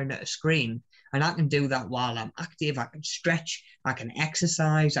staring at a screen. And I can do that while I'm active. I can stretch, I can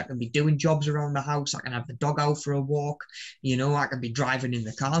exercise, I can be doing jobs around the house, I can have the dog out for a walk, I can be driving in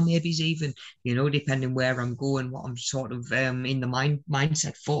the car, maybe even, depending where I'm going, what I'm sort of in the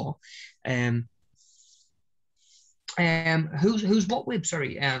mindset for. Who's what with?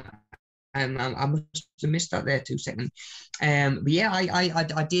 Sorry. I must have missed that there 2 seconds. But yeah,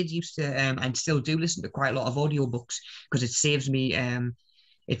 I did used to and still do listen to quite a lot of audiobooks, because it saves me.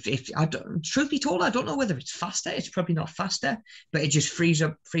 If truth be told, I don't know whether it's faster. It's probably not faster, but it just frees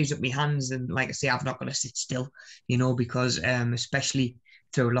up my hands. And like I say, I've not got to sit still, because especially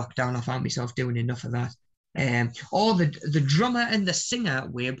through lockdown, I found myself doing enough of that. Or the drummer and the singer,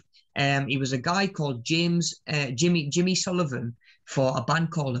 Wib. He was a guy called Jimmy Sullivan, for a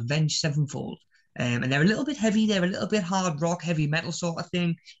band called Avenged Sevenfold. And they're a little bit heavy. They're a little bit hard rock, heavy metal sort of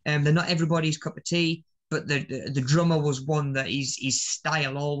thing. They're not everybody's cup of tea, but the drummer was one that his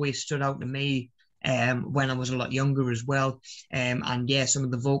style always stood out to me when I was a lot younger as well. And yeah, some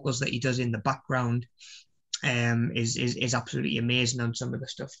of the vocals that he does in the background is absolutely amazing on some of the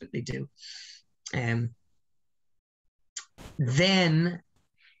stuff that they do. Then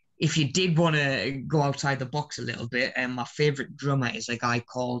if you did want to go outside the box a little bit, my favorite drummer is a guy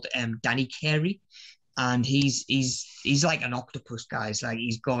called Danny Carey, and he's like an octopus, guys. Like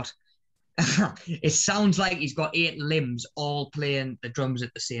he's got it sounds like he's got 8 limbs all playing the drums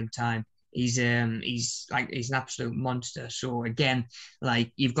at the same time. He's an absolute monster. So again,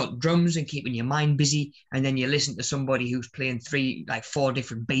 like you've got drums and keeping your mind busy, and then you listen to somebody who's playing 4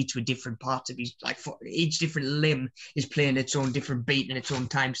 different beats with different parts of his each different limb is playing its own different beat and its own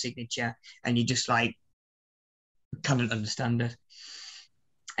time signature, and you just like cannot understand it.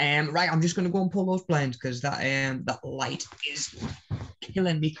 Right, I'm just going to go and pull those blinds because that light is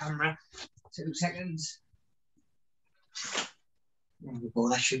killing me camera. 2 seconds. There we go.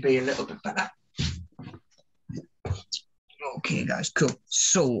 That should be a little bit better. Okay, guys, cool.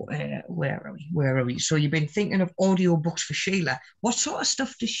 So, where are we? So, you've been thinking of audiobooks for Sheila. What sort of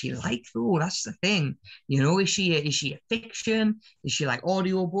stuff does she like, though? That's the thing. You know, is she a fiction? Is she like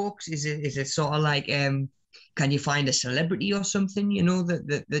audiobooks? Is it sort of like can you find a celebrity or something? You know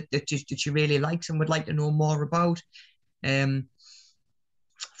that she really likes and would like to know more about? I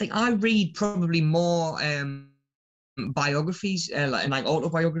think I read probably more biographies, like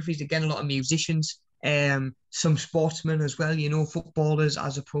autobiographies. Again, a lot of musicians, some sportsmen as well. You know, footballers,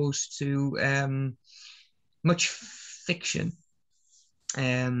 as opposed to much fiction.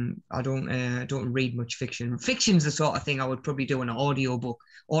 I don't read much fiction. Fiction's the sort of thing I would probably do in an audiobook.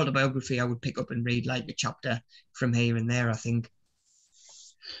 Autobiography, I would pick up and read like a chapter from here and there, I think.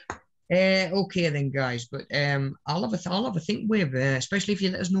 Okay then, guys, but I'll have a think with, especially if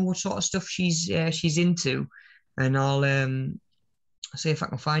you let us know what sort of stuff she's into, and I'll see if I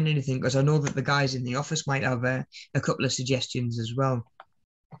can find anything, because I know that the guys in the office might have a couple of suggestions as well.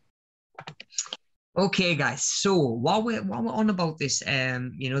 Okay, guys. So while we're on about this,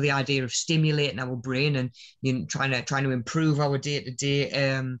 you know, the idea of stimulating our brain and trying to improve our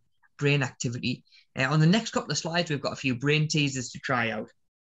day-to-day brain activity. On the next couple of slides, we've got a few brain teasers to try out.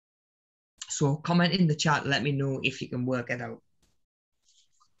 So comment in the chat, let me know if you can work it out.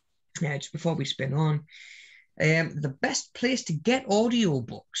 Just before we spin on, the best place to get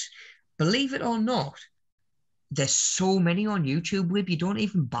audiobooks, believe it or not, there's so many on YouTube, Wib, you don't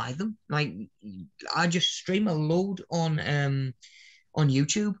even buy them. Like, I just stream a load on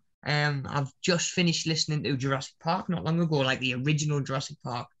YouTube. I've just finished listening to Jurassic Park not long ago, like the original Jurassic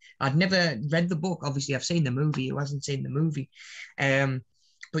Park. I'd never read the book. Obviously, I've seen the movie. Who hasn't seen the movie?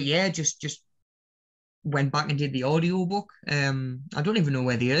 But yeah, just went back and did the audiobook. I don't even know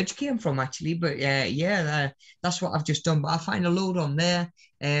where the urge came from, actually, but that's what I've just done. But I find a load on there.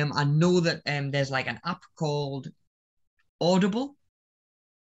 I know that there's like an app called Audible.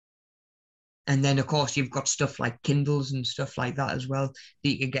 And then, of course, you've got stuff like Kindles and stuff like that as well that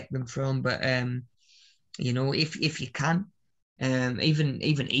you can get them from. But, you know, if you can, even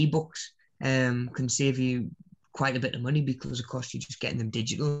ebooks can save you quite a bit of money, because, of course, you're just getting them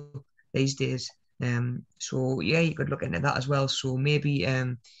digital these days. So yeah, you could look into that as well. So maybe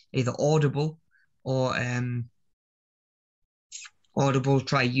either Audible or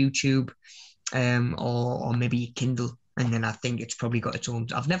try YouTube, or maybe Kindle. And then I think it's probably got its own.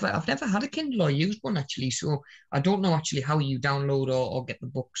 I've never had a Kindle or used one, actually, so I don't know actually how you download or get the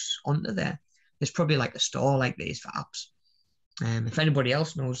books onto there. There's probably like a store like this for apps. If anybody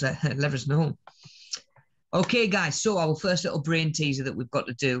else knows that, let us know. Okay, guys, so our first little brain teaser that we've got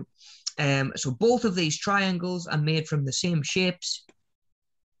to do. So both of these triangles are made from the same shapes.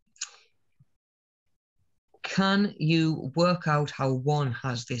 Can you work out how one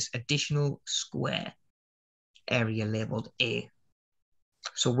has this additional square area labeled A?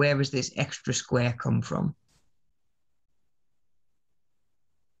 So where does this extra square come from?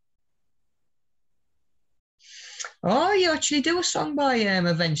 Oh, you actually do a song by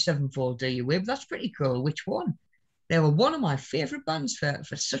Avenged Sevenfold, do you, Wib? That's pretty cool. Which one? They were one of my favorite bands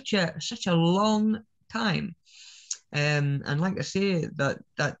for such a long time. And like I say, that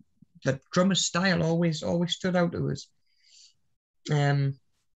the drummer's style always stood out to us.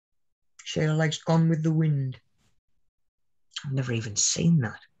 Sheila likes Gone with the Wind. I've never even seen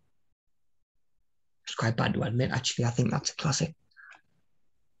that. It's quite bad to admit, actually. I think that's a classic.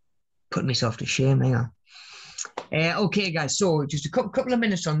 Put myself to shame, hang on. Okay, guys, so just a couple of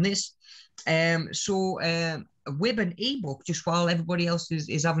minutes on this. Web an ebook, just while everybody else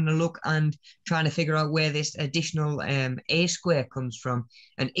is having a look and trying to figure out where this additional A square comes from.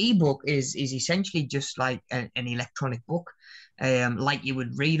 An ebook is essentially just like an electronic book, like you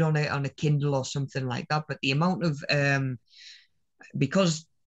would read on a Kindle or something like that. But the amount of because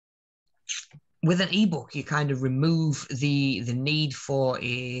with an ebook, you kind of remove the need for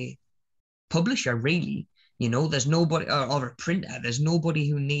a publisher, really. You know, there's nobody, or a printer, there's nobody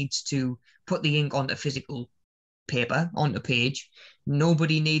who needs to put the ink onto physical paper, onto page.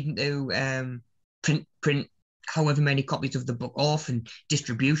 Nobody needing to print however many copies of the book off, and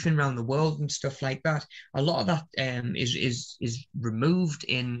distribution around the world and stuff like that. A lot of that is removed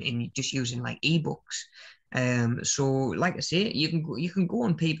in just using like ebooks. So like I say, you can go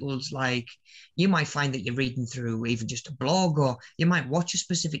on people's, like, you might find that you're reading through even just a blog, or you might watch a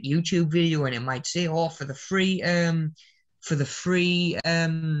specific YouTube video and it might say, oh, for the free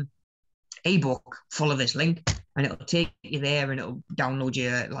ebook, follow this link, and it'll take you there, and it'll download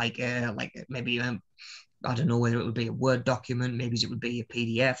you like maybe I don't know whether it would be a Word document, maybe it would be a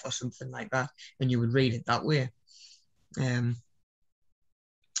PDF or something like that, and you would read it that way.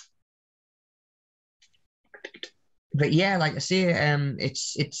 But yeah, like I say,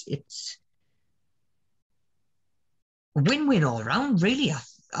 it's win-win all around, really.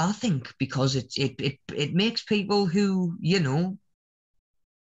 I think, because it makes people who, you know,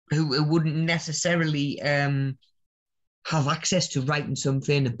 who wouldn't necessarily have access to writing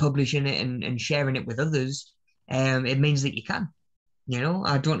something and publishing it and sharing it with others. It means that you can. You know,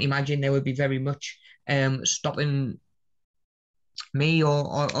 I don't imagine there would be very much stopping me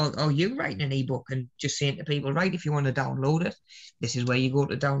or you writing an ebook and just saying to people, right, if you want to download it, this is where you go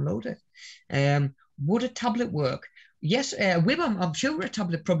to download it. Would a tablet work? Yes, Wib, I'm sure a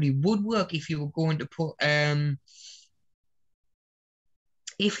tablet probably would work if you were going to put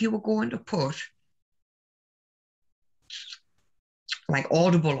like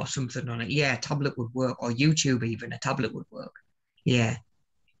Audible or something on it. Yeah, a tablet would work, or YouTube even, a tablet would work. Yeah.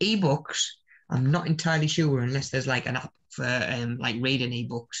 Ebooks, I'm not entirely sure, unless there's like an app for like reading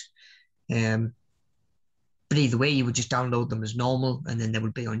ebooks. But either way, you would just download them as normal, and then they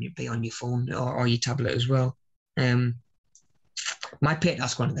would be on your phone or your tablet as well. Might pay to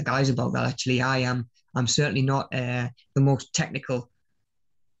ask one of the guys about that. Actually, I'm certainly not the most technical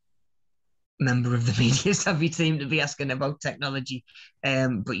member of the media savvy team to be asking about technology.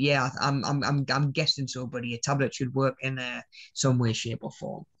 But yeah, I'm guessing so. But a tablet should work in some way, shape, or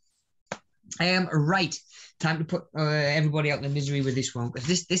form. Right, time to put everybody out in the misery with this one,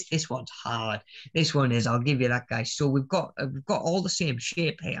 because this one's hard. This one is, I'll give you that, guys. So we've got all the same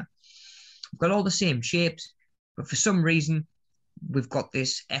shape here. We've got all the same shapes, but for some reason we've got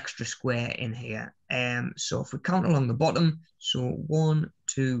this extra square in here. So if we count along the bottom, so 1,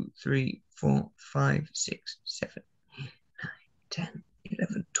 2, 3, 4, 5, 6, 7, 8, 9, 10,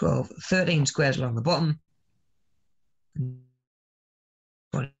 11, 12, 13 squares along the bottom.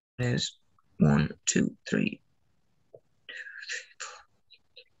 One is 1, 2, 3,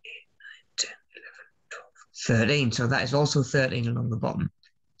 10, 11, 12, 13. So that is also 13 along the bottom.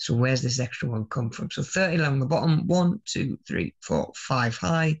 So where's this extra one come from? So 30 along the bottom, 1, 2, 3, 4, 5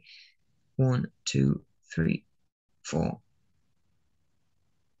 high, 1, 2, 3, 4,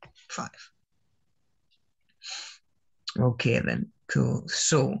 5. Okay then, cool.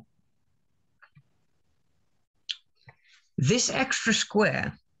 So this extra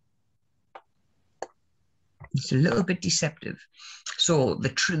square, it's a little bit deceptive. So the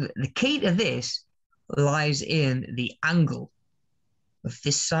key to this lies in the angle of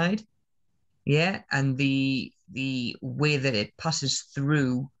this side, yeah, and the way that it passes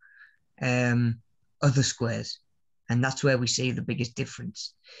through other squares, and that's where we see the biggest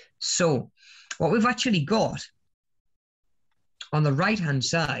difference. So what we've actually got on the right hand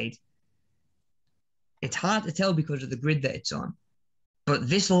side, it's hard to tell because of the grid that it's on, but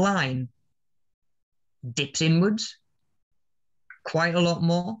this line dips inwards quite a lot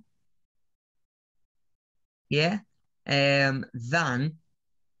more, yeah, than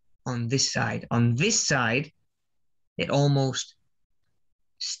on this side. On this side, it almost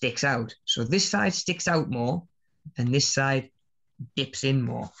sticks out. So this side sticks out more, and this side dips in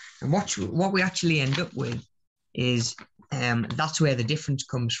more. And what we actually end up with is that's where the difference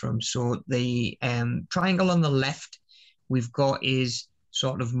comes from. So the triangle on the left we've got is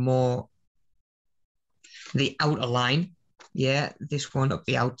sort of more the outer line. Yeah, this one up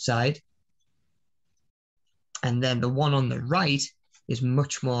the outside. And then the one on the right is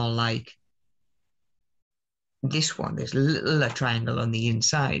much more like this one. There's a little triangle on the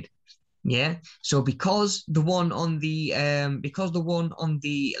inside. Yeah. So because the one on the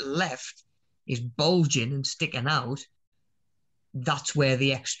left is bulging and sticking out, that's where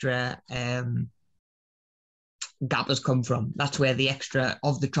the extra gap has come from. That's where the extra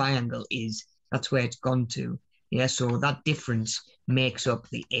of the triangle is. That's where it's gone to. Yeah, so that difference makes up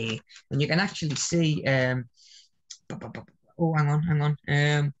the A. And you can actually see, oh, hang on.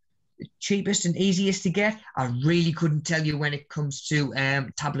 cheapest and easiest to get. I really couldn't tell you when it comes to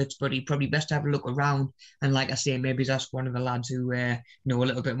tablets, but you probably best to have a look around. And like I say, maybe ask one of the lads who know a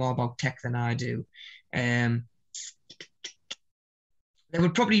little bit more about tech than I do. They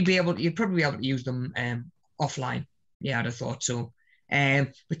would probably be able. You'd probably be able to use them offline. Yeah, I'd have thought so.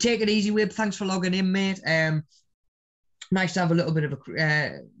 But take it easy, Wib. Thanks for logging in, mate. Nice to have a little bit of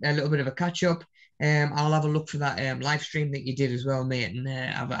a catch up. I'll have a look for that live stream that you did as well, mate, and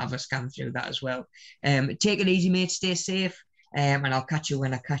have a scan through that as well. Take it easy, mate. Stay safe. And I'll catch you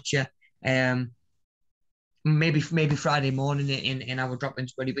when I catch you. Maybe Friday morning in our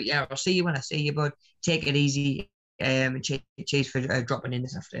drop-ins, buddy. But yeah, I'll see you when I see you, bud. Take it easy. Cheers for dropping in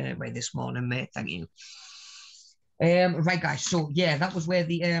this morning, mate. Thank you. Right, guys. So yeah, that was where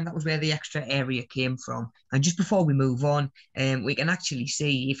the extra area came from. And just before we move on, we can actually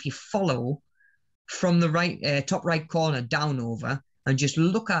see if you follow from the right top right corner down over and just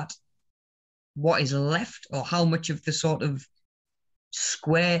look at what is left or how much of the sort of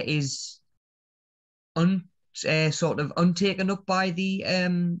square is untaken up by the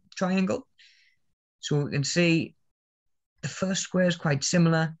triangle. So we can see the first square is quite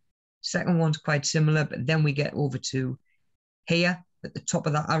similar, second one's quite similar, but then we get over to here at the top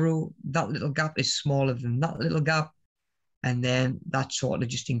of that arrow. That little gap is smaller than that little gap, and then that sort of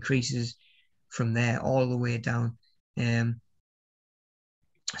just increases from there all the way down. So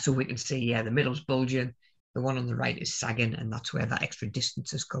we can see, yeah, the middle's bulging, the one on the right is sagging, and that's where that extra distance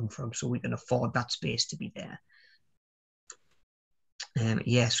has come from. So we can afford that space to be there.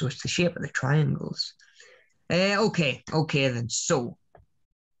 Yeah, so it's the shape of the triangles. Okay then. So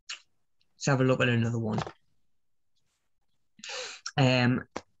let's have a look at another one.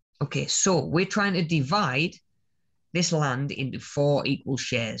 Okay, so we're trying to divide this land into 4 equal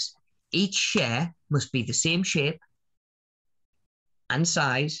shares. Each share must be the same shape and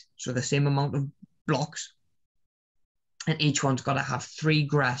size, so the same amount of blocks, and each one's got to have 3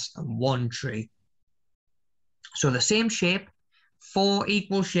 grass and 1 tree. So the same shape, 4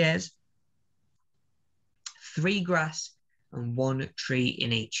 equal shares, 3 grass and 1 tree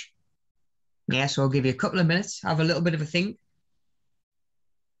in each. Yeah, so I'll give you a couple of minutes, have a little bit of a think,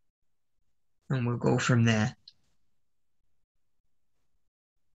 and we'll go from there.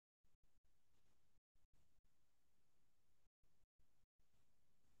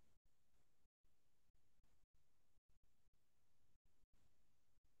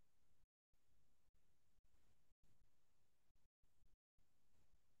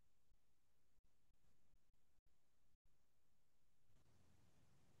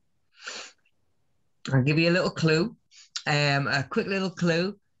 I'll give you a little clue, a quick little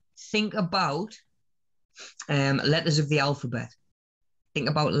clue. Think about letters of the alphabet. Think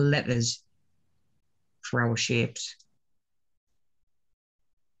about letters for our shapes.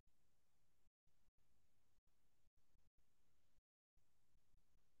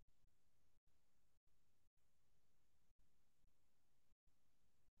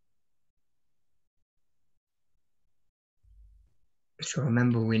 So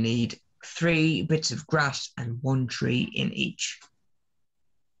remember, we need 3 bits of grass and 1 tree in each.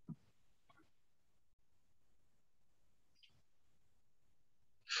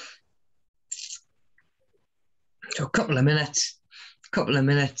 So a couple of minutes.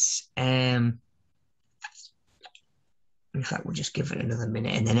 In fact, we'll just give it another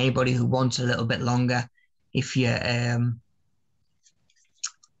minute, and then anybody who wants a little bit longer, if you're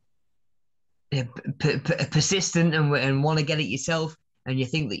persistent and want to get it yourself, and you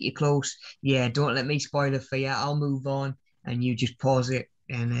think that you're close, yeah, don't let me spoil it for you. I'll move on, and you just pause it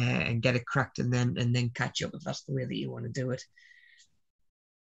and get it cracked, and then catch up if that's the way that you want to do it.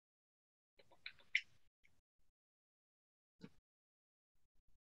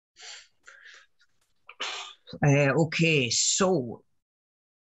 Okay, so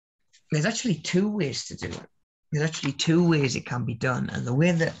there's actually 2 ways to do it. There's actually 2 ways it can be done, and the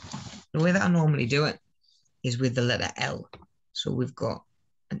way that I normally do it is with the letter L. So we've got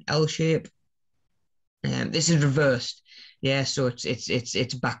an L shape. This is reversed, yeah. So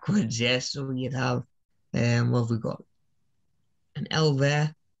it's backwards, yeah. So you'd have, what have we got? An L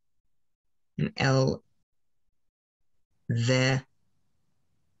there, an L there,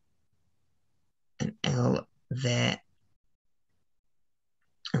 an L there,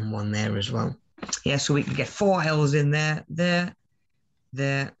 and 1 there as well. Yeah, so we can get 4 L's in there, there,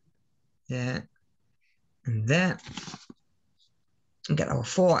 there, there, and there, and get our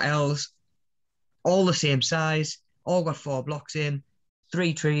 4 L's, all the same size, all got 4 blocks in,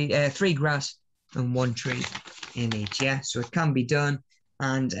 3 grass and 1 tree in each. Yeah, so it can be done.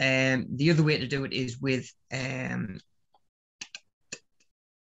 And the other way to do it is with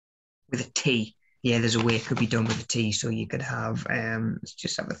with a T. Yeah, there's a way it could be done with a T. So you could have, let's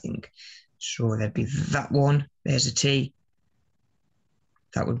just have a think. So there'd be that one. There's a T.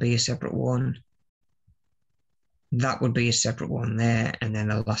 That would be a separate one. That would be a separate one there. And then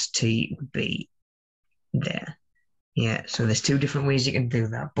the last T would be there. Yeah, so there's two different ways you can do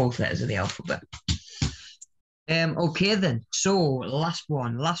that, both letters of the alphabet. Okay then. So last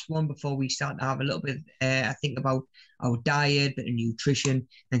one before we start to have a little bit, I think about our diet, bit of nutrition,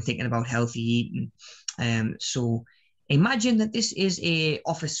 and thinking about healthy eating. So imagine that this is a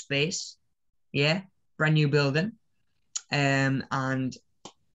office space, yeah, brand new building, and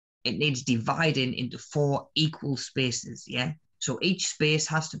it needs dividing into 4 equal spaces, yeah. So each space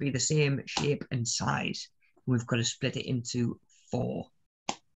has to be the same shape and size. We've got to split it into 4.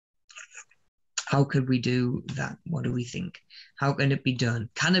 How could we do that? What do we think? How can it be done?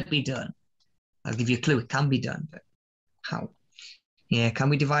 Can it be done? I'll give you a clue. It can be done, but how? Yeah, can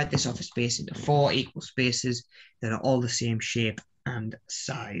we divide this office space into 4 equal spaces that are all the same shape and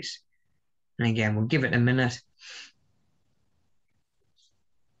size? And again, we'll give it a minute.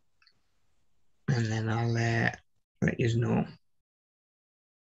 And then I'll let you know.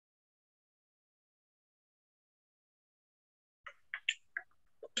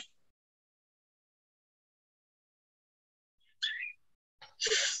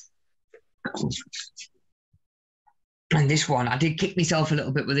 And this one, I did kick myself a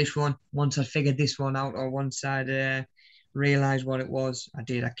little bit with this one. Once I figured this one out, or once I'd realised what it was, I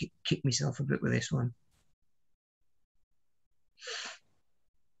kicked myself a bit with this one.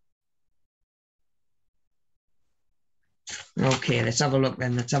 Okay, let's have a look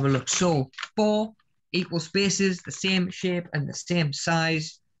then. Let's have a look. So 4 equal spaces, the same shape and the same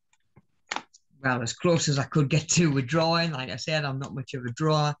size. Well, as close as I could get to with drawing. Like I said, I'm not much of a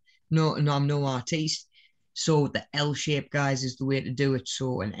drawer. No, I'm no artiste. So the L shape, guys, is the way to do it.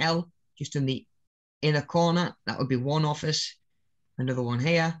 So an L just in the inner corner, that would be one office. Another one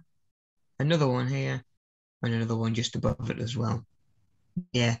here, another one here, and another one just above it as well.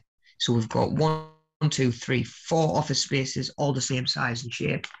 Yeah. So we've got 1, 2, 3, 4 office spaces, all the same size and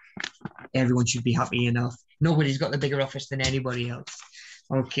shape. Everyone should be happy enough. Nobody's got the bigger office than anybody else.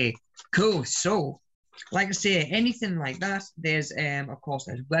 Okay, cool. So, like I say, anything like that, there's of course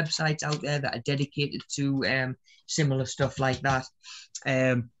there's websites out there that are dedicated to similar stuff like that.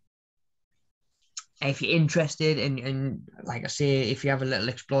 If you're interested and like I say, if you have a little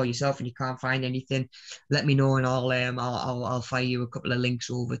explore yourself and you can't find anything, let me know and I'll fire you a couple of links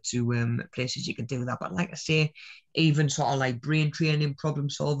over to places you can do that. But like I say, even sort of like brain training,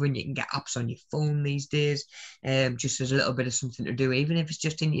 problem solving, you can get apps on your phone these days, just as a little bit of something to do, even if it's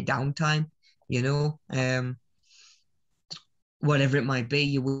just in your downtime, you know, whatever it might be,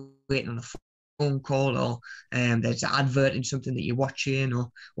 you're waiting on a phone call or there's an advert in something that you're watching or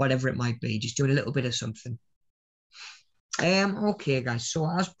whatever it might be, just doing a little bit of something. Okay, guys, so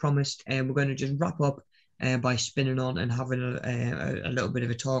as promised, we're going to just wrap up by spinning on and having a little bit of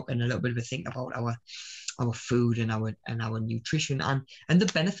a talk and a little bit of a think about our food and our nutrition and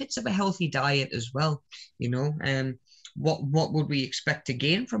the benefits of a healthy diet as well. You know, what would we expect to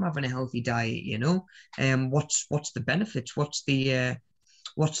gain from having a healthy diet? You know, what's the benefits? What's the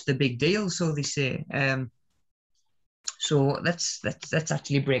big deal? So they say. So let's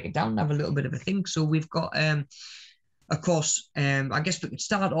actually break it down and have a little bit of a think. So we've got of course, I guess we could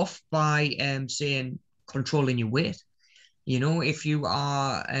start off by saying controlling your weight. You know, if you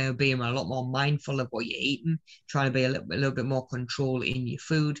are being a lot more mindful of what you're eating, trying to be a little bit more control in your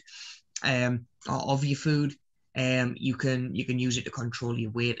food, or of your food, you can use it to control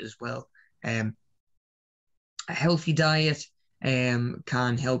your weight as well. A healthy diet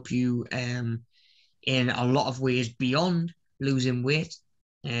can help you in a lot of ways beyond losing weight,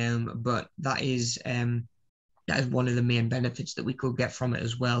 but that is one of the main benefits that we could get from it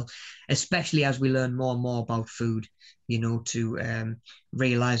as well, especially as we learn more and more about food, you know, to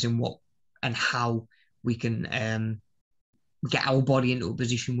realizing what and how we can get our body into a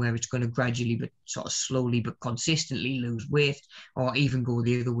position where it's going to gradually but sort of slowly but consistently lose weight, or even go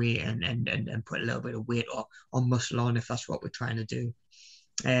the other way and put a little bit of weight or muscle on if that's what we're trying to do.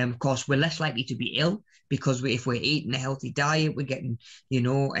 Of course, we're less likely to be ill because if we're eating a healthy diet, we're getting, you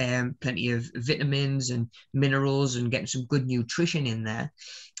know, plenty of vitamins and minerals and getting some good nutrition in there.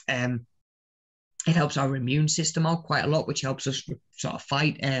 It helps our immune system out quite a lot, which helps us sort of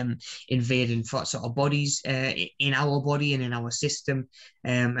fight invading sort of bodies in our body and in our system,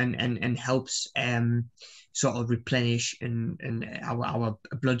 and helps sort of replenish and our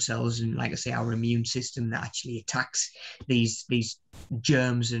blood cells and, like I say, our immune system that actually attacks these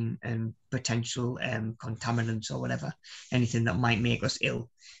germs and potential contaminants or whatever, anything that might make us ill.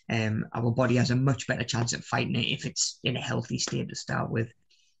 Our body has a much better chance at fighting it if it's in a healthy state to start with.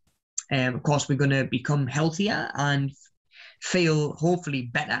 Of course, we're going to become healthier and feel hopefully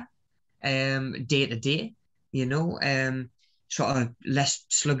better day to day, sort of less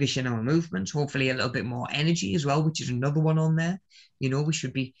sluggish in our movements, hopefully a little bit more energy as well, which is another one on there. We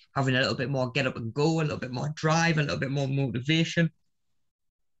should be having a little bit more get up and go, a little bit more drive, a little bit more motivation,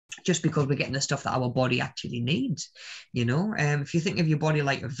 just because we're getting the stuff that our body actually needs. If you think of your body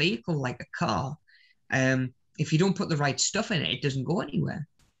like a vehicle, like a car, if you don't put the right stuff in it, it doesn't go anywhere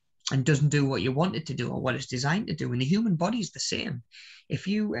and doesn't do what you want it to do or what it's designed to do. And the human body is the same. If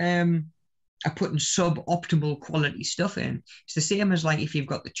you are putting suboptimal quality stuff in, it's the same as like if you've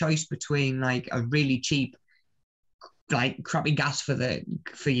got the choice between like a really cheap, like crappy gas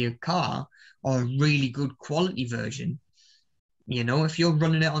for your car or a really good quality version. If you're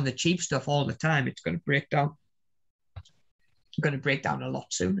running it on the cheap stuff all the time, it's going to break down. It's going to break down a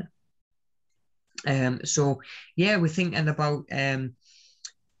lot sooner. So yeah, we're thinking about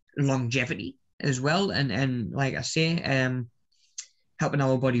longevity as well, and like I say, helping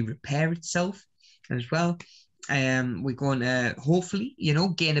our body repair itself as well. We're going to hopefully,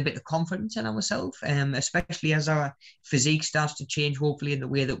 gain a bit of confidence in ourselves, especially as our physique starts to change, hopefully in the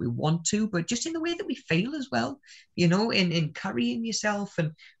way that we want to, but just in the way that we feel as well, in carrying yourself.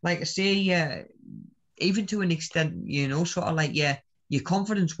 And like I say, even to an extent, sort of like, your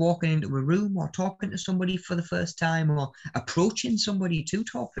confidence walking into a room or talking to somebody for the first time or approaching somebody to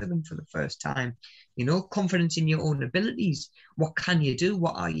talk to them for the first time, confidence in your own abilities. What can you do?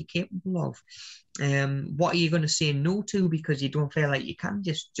 What are you capable of? What are you going to say no to because you don't feel like you can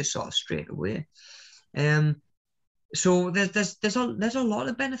just sort of straight away? So there's a lot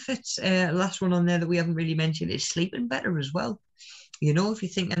of benefits. Last one on there that we haven't really mentioned is sleeping better as well. If you're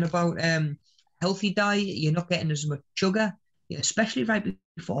thinking about healthy diet, you're not getting as much sugar, especially right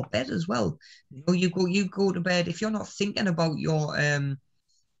before bed as well. You go to bed if you're not thinking about your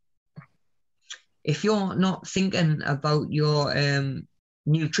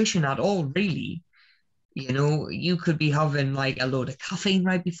nutrition at all, really. You could be having like a load of caffeine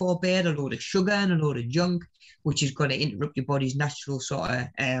right before bed, a load of sugar and a load of junk, which is going to interrupt your body's natural sort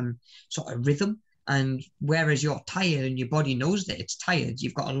of rhythm. And whereas you're tired and your body knows that it's tired,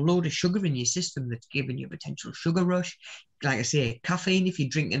 you've got a load of sugar in your system that's giving you a potential sugar rush. Like I say, caffeine, if you're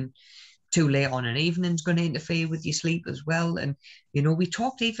drinking too late on an evening, is going to interfere with your sleep as well. And, we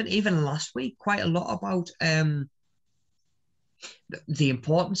talked even last week quite a lot about the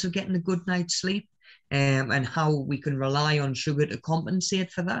importance of getting a good night's sleep and how we can rely on sugar to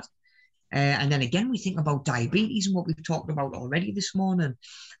compensate for that. And then again, we think about diabetes and what we've talked about already this morning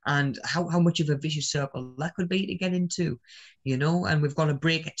and how much of a vicious circle that could be to get into, and we've got to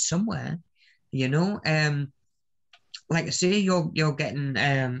break it somewhere, like I say, you're getting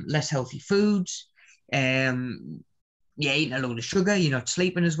less healthy foods, you're eating a load of sugar, you're not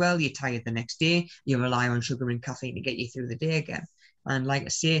sleeping as well, you're tired the next day, you rely on sugar and caffeine to get you through the day again. And like I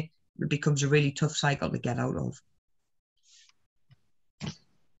say, it becomes a really tough cycle to get out of.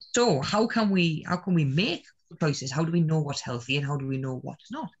 So how can we make choices? How do we know what's healthy and how do we know what's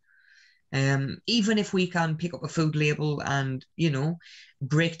not? Even if we can pick up a food label and,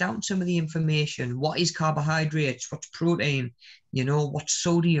 break down some of the information, what is carbohydrates, what's protein, what's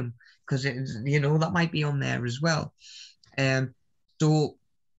sodium, because that might be on there as well. So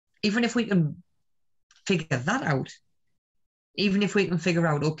even if we can figure that out, even if we can figure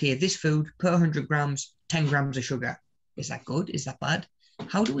out, okay, this food per 100 grams, 10 grams of sugar, is that good? Is that bad?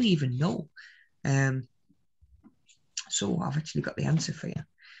 How do we even know? So I've actually got the answer for you.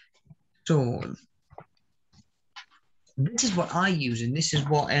 So this is what I use, and this is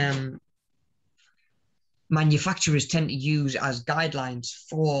what manufacturers tend to use as guidelines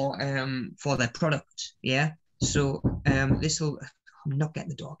for their products. Yeah. So this will. I'm not getting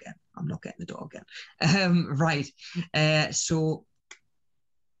the door again. Right. So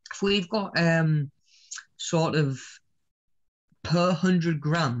if we've got sort of per 100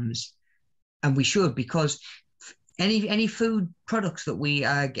 grams, and we should, because any food products that we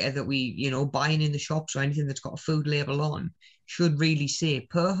buying in the shops or anything that's got a food label on should really say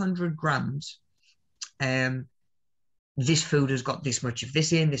per 100 grams, this food has got this much of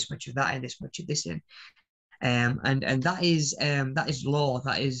this in, this much of that in, this much of this in. And that is law,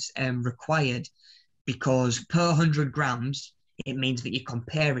 that is required, because per 100 grams, it means that you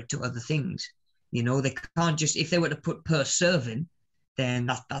compare it to other things. They can't just, if they were to put per serving, then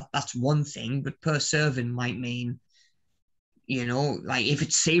that's one thing. But per serving might mean, like if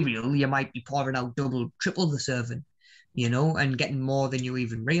it's cereal, you might be pouring out double, triple the serving, and getting more than you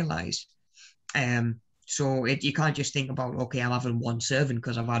even realize. So you can't just think about, okay, I'm having one serving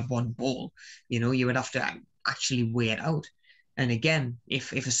because I've had one bowl. You would have to actually weigh it out. And again,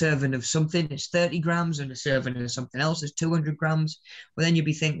 if a serving of something is 30 grams and a serving of something else is 200 grams, well, then you'd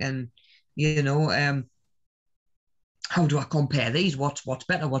be thinking, how do I compare these? What's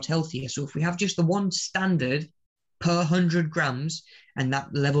better? What's healthier? So if we have just the one standard per 100 grams, and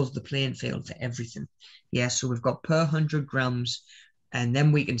that levels the playing field for everything. Yeah, so we've got per 100 grams, and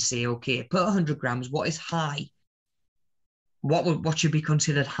then we can say, okay, per 100 grams, what is high? What should be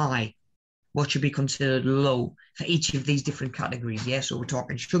considered high? What should be considered low for each of these different categories? Yeah, so we're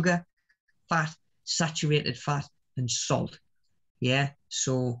talking sugar, fat, saturated fat, and salt. Yeah,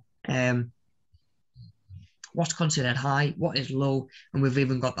 so what's considered high, what is low, and we've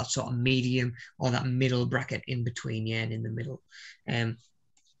even got that sort of medium or that middle bracket in between, yeah, and in the middle.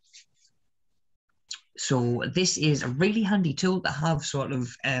 So this is a really handy tool to have sort of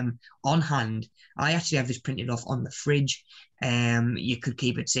on hand. I actually have this printed off on the fridge. You could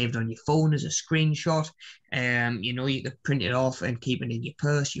keep it saved on your phone as a screenshot. You could print it off and keep it in your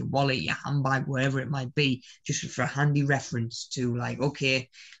purse, your wallet, your handbag, wherever it might be, just for a handy reference to like, okay,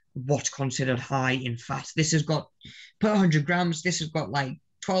 what's considered high in fat. This has got per 100 grams, this has got like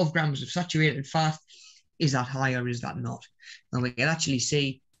 12 grams of saturated fat. Is that high or is that not? And we can actually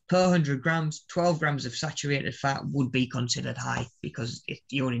see per 100 grams, 12 grams of saturated fat would be considered high because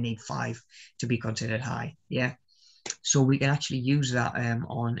you only need 5 to be considered high. Yeah. So we can actually use that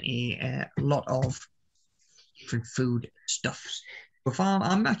on a lot of different food stuffs. So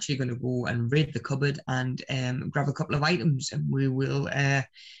I'm actually going to go and raid the cupboard and grab a couple of items, and we will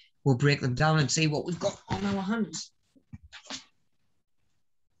we'll break them down and see what we've got on our hands.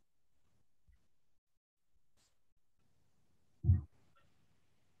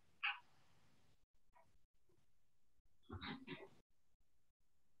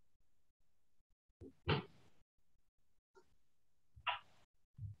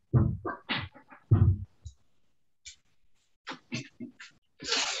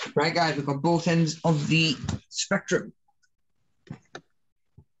 Right, guys, we've got both ends of the spectrum.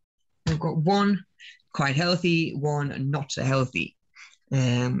 We've got one quite healthy, one not so healthy.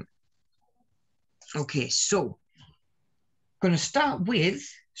 Okay, so going to start with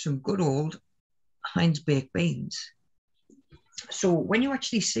some good old Heinz baked beans. So when you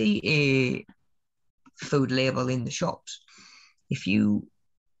actually see a food label in the shops, if you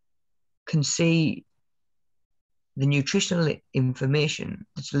can see the nutritional information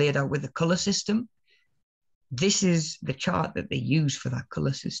that's laid out with the color system, this is the chart that they use for that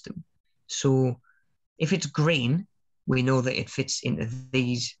color system. So if it's green, we know that it fits into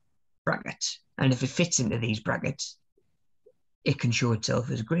these brackets. And if it fits into these brackets, it can show itself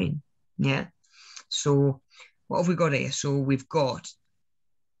as green. Yeah. So what have we got here? So we've got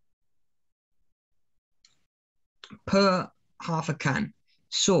per half a can.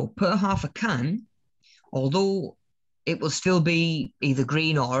 So per half a can, although it will still be either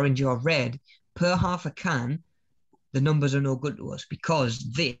green or orange or red, per half a can, the numbers are no good to us because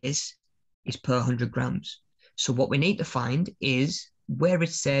this is per 100 grams. So what we need to find is where it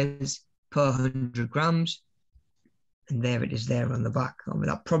says per 100 grams, and there it is there on the back.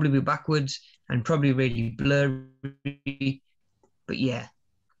 That'll probably be backwards and probably really blurry, but yeah,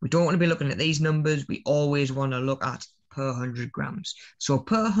 we don't want to be looking at these numbers. We always want to look at per 100 grams. So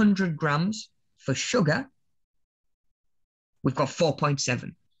per 100 grams for sugar, we've got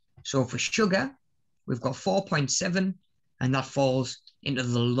 4.7. So for sugar, we've got 4.7, and that falls into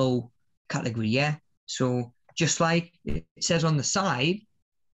the low category, yeah? So just like it says on the side,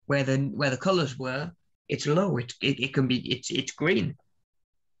 where the colors were, it's low. It can be, it's green.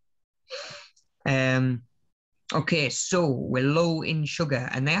 Okay, so we're low in sugar,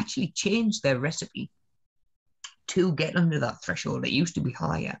 and they actually changed their recipe to get under that threshold. It used to be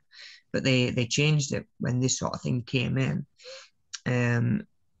higher, but they changed it when this sort of thing came in.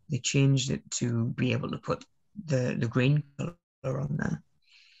 They changed it to be able to put the green color on there.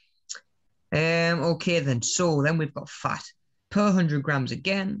 Okay, so then we've got fat. Per 100 grams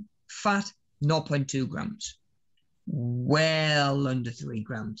again, fat, 0.2 grams. Well under 3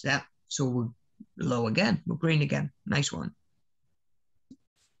 grams. Yeah, so we're low again. We're green again. Nice one.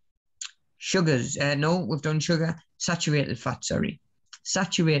 Sugars. No, we've done sugar. Saturated fat, sorry.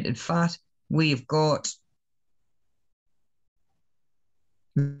 Saturated fat, we've got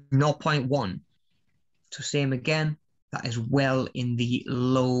 0.1. So same again. That is well in the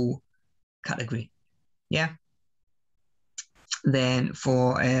low category. Yeah. Then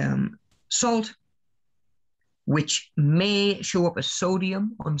for salt, which may show up as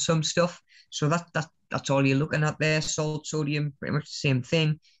sodium on some stuff. So that's all you're looking at there. Salt, sodium, pretty much the same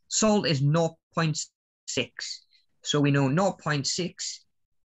thing. Salt is 0.6. So we know 0.6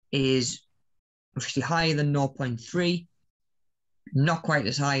 is obviously higher than 0.3, not quite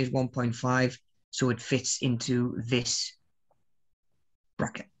as high as 1.5. So it fits into this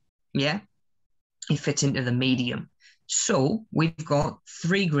bracket. Yeah, it fits into the medium. So we've got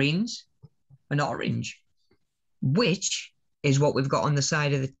 3 greens, an orange, which is what we've got on the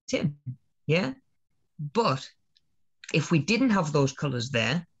side of the tin. Yeah. But if we didn't have those colors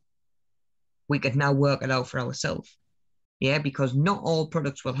there, we could now work it out for ourselves. Yeah, because not all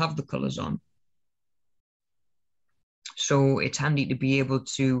products will have the colors on. So it's handy to be able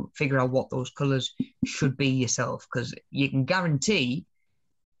to figure out what those colors should be yourself, because you can guarantee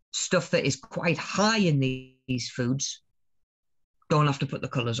stuff that is quite high in these foods don't have to put the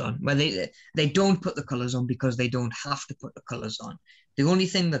colors on. Well, they don't put the colors on because they don't have to put the colors on. The only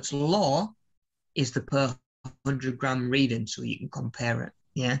thing that's law is the per 100-gram reading, so you can compare it.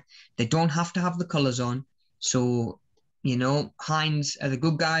 Yeah, they don't have to have the colors on. So, you know, Heinz are the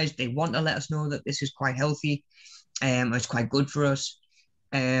good guys. They want to let us know that this is quite healthy. It's quite good for us.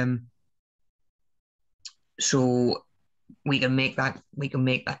 So we can make that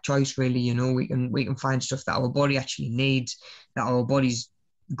choice, really. You know, we can find stuff that our body actually needs, that our body's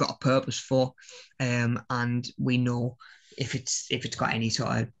got a purpose for, and we know if it's got any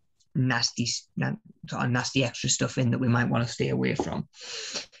sort of nasty extra stuff in that we might want to stay away from.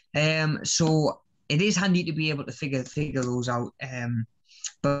 So it is handy to be able to figure those out.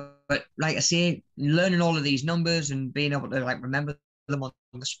 But like I say, learning all of these numbers and being able to like remember them on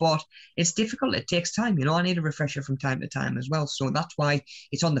the spot, it's difficult. It takes time. You know, I need a refresher from time to time as well. So that's why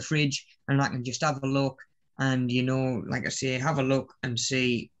it's on the fridge, and I can just have a look and, you know, like I say, have a look and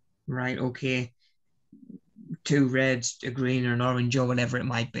see, right, okay, 2 reds, a green or an orange or whatever it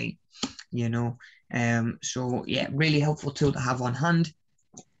might be, you know. So yeah, really helpful tool to have on hand.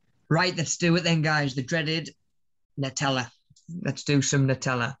 Right, let's do it then, guys. The dreaded Nutella. Let's do some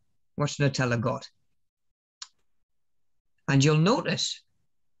Nutella. What's Nutella got? And you'll notice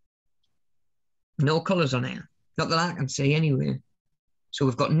no colors on here. Not that I can see anyway. So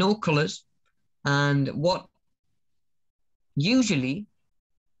we've got no colors. And what usually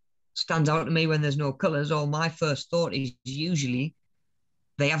stands out to me when there's no colors, or my first thought is usually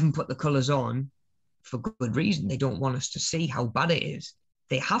they haven't put the colors on for good reason. They don't want us to see how bad it is.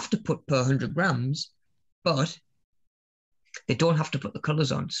 They have to put per 100 grams, but they don't have to put the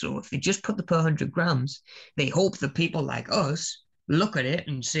colors on. So if they just put the per 100 grams, they hope that people like us look at it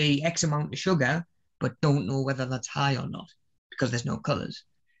and see X amount of sugar, but don't know whether that's high or not because there's no colors.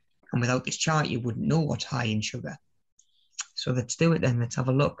 And without this chart, you wouldn't know what's high in sugar. So let's do it then. Let's have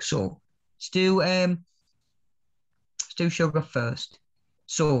a look. So let's do sugar first.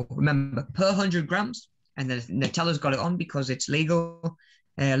 So remember, per 100 grams, and the Nutella's got it on because it's legal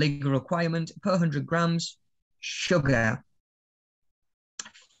requirement. Per 100 grams, sugar,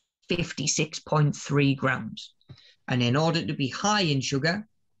 56.3 grams. And in order to be high in sugar,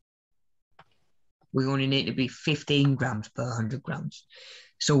 we only need to be 15 grams per 100 grams.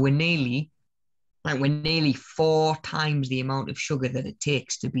 So we're nearly 4 times the amount of sugar that it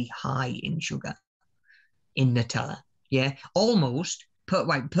takes to be high in sugar in Nutella. Yeah, almost per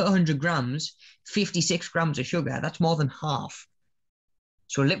 100 grams, 56 grams of sugar. That's more than half.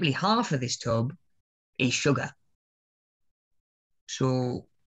 So literally half of this tub is sugar. So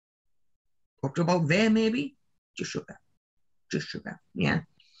up to about there, maybe just sugar. Yeah,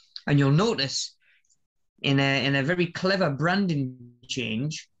 and you'll notice in a very clever branding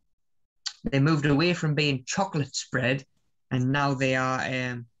change, they moved away from being chocolate spread, and now they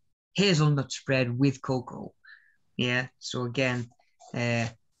are hazelnut spread with cocoa. Yeah, so again,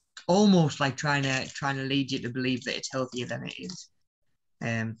 almost like trying to lead you to believe that it's healthier than it is.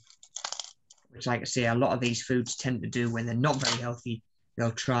 Which, like I say, a lot of these foods tend to do when they're not very healthy.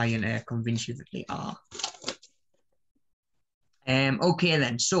 They'll try and convince you that they are. Okay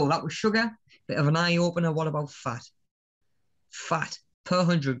then, so that was sugar. Bit of an eye opener. What about fat? Fat per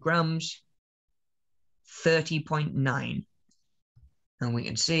 100 grams, 30.9. And we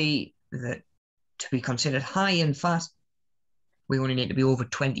can see that to be considered high in fat, we only need to be over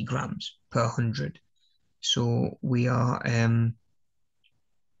 20 grams per 100. So we are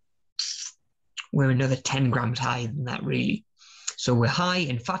we're another 10 grams higher than that, really. So we're high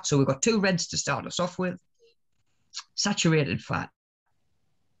in fat. So we've got 2 reds to start us off with. Saturated fat.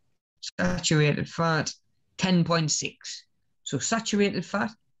 Saturated fat, 10.6. So saturated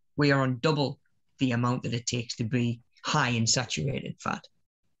fat, we are on double the amount that it takes to be high in saturated fat.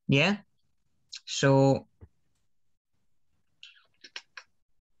 Yeah. So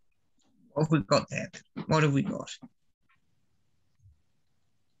what have we got there? What have we got?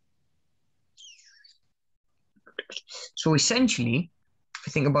 So essentially, if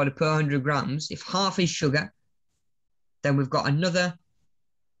you think about it per 100 grams, if half is sugar, then we've got another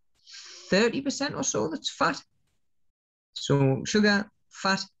 30% or so that's fat. So sugar,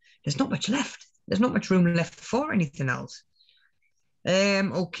 fat, there's not much left. There's not much room left for anything else.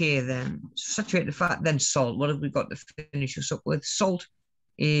 Okay, then saturated fat, then salt. What have we got to finish us up with? Salt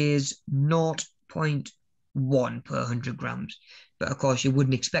is 0.1 per 100 grams. But of course, you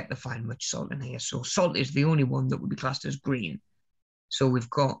wouldn't expect to find much salt in here. So salt is the only one that would be classed as green. So we've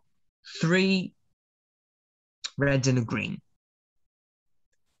got 3 reds and a green.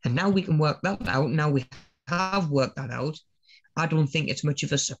 And now we can work that out. Now we have worked that out. I don't think it's much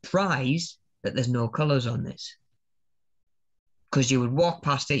of a surprise that there's no colours on this. Because you would walk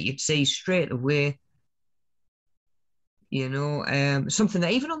past it, you'd see straight away, you know, something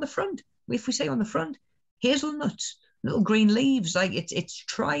that even on the front, if we say on the front, hazelnuts, little green leaves, like it's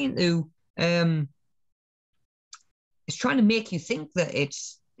trying to make you think that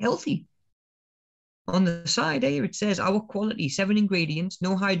it's healthy. On the side here, it says our quality, 7 ingredients,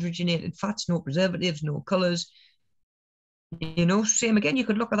 no hydrogenated fats, no preservatives, no colours. You know, same again, you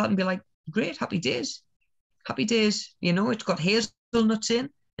could look at that and be like, great, happy days. Happy days. You know, it's got hazelnuts in.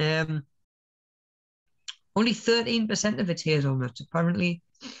 Only 13% of it's hazelnuts, apparently.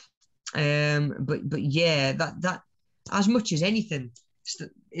 But yeah, that as much as anything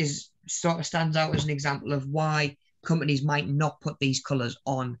is sort of stands out as an example of why companies might not put these colours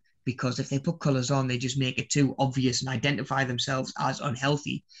on, because if they put colours on, they just make it too obvious and identify themselves as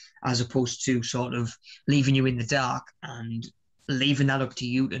unhealthy, as opposed to sort of leaving you in the dark and leaving that up to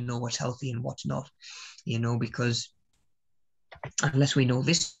you to know what's healthy and what's not, you know, because unless we know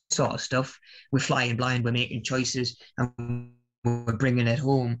this sort of stuff, we're flying blind, we're making choices and we're bringing it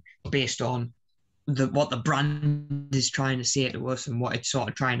home based on what the brand is trying to say to us and what it's sort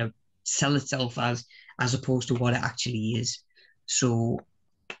of trying to sell itself as opposed to what it actually is. So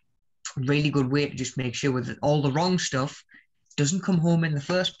really good way to just make sure that all the wrong stuff doesn't come home in the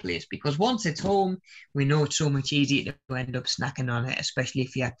first place, because once it's home, we know it's so much easier to end up snacking on it, especially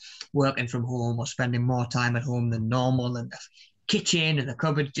if you're working from home or spending more time at home than normal, and the kitchen and the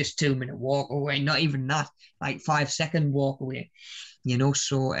cupboard just 2-minute walk away, not even that, like 5-second walk away, you know.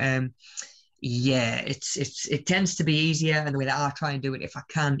 So yeah, it tends to be easier, and the way that I try and do it if I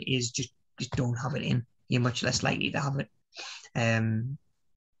can is just don't have it in. You're much less likely to have it.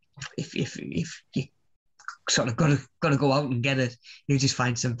 If you sort of gotta go out and get it, you just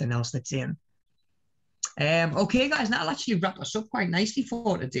find something else that's in. Okay, guys, that'll actually wrap us up quite nicely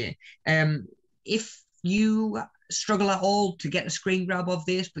for today. If you struggle at all to get a screen grab of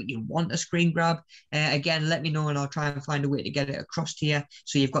this, but you want a screen grab, again, let me know and I'll try and find a way to get it across to you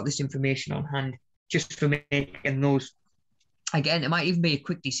so you've got this information on hand just for making those. Again, it might even be a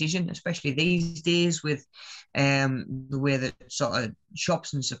quick decision, especially these days with the way that sort of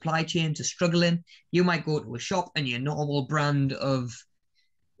shops and supply chains are struggling. You might go to a shop and your normal brand of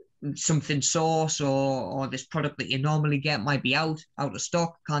something sauce or this product that you normally get might be out of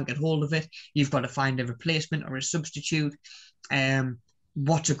stock, can't get hold of it. You've got to find a replacement or a substitute.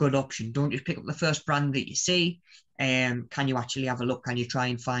 What's a good option? Don't just pick up the first brand that you see. Can you actually have a look? Can you try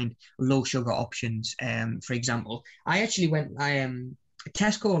and find low sugar options? For example, I actually went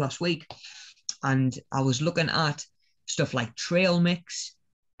Tesco last week and I was looking at stuff like trail mix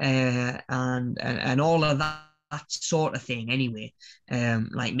and all of that sort of thing anyway,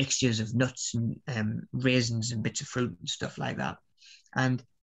 like mixtures of nuts and raisins and bits of fruit and stuff like that. And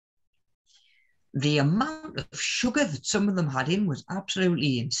the amount of sugar that some of them had in was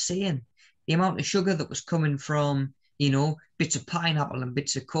absolutely insane. The amount of sugar that was coming from, you know, bits of pineapple and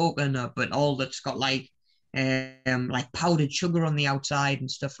bits of coconut, but all that's got like powdered sugar on the outside and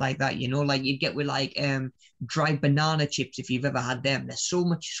stuff like that, you know, like you'd get with like dried banana chips if you've ever had them. They're so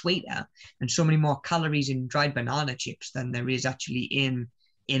much sweeter and so many more calories in dried banana chips than there is actually in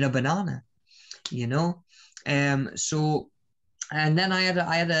a banana, you know. So and then I had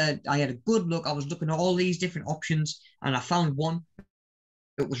a good look. I was looking at all these different options and I found one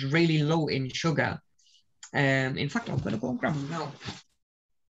that was really low in sugar. In fact, I'm going to go and grab them now.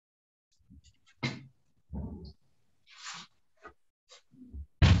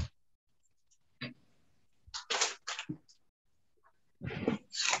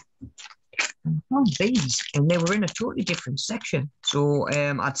 I found these and they were in a totally different section. So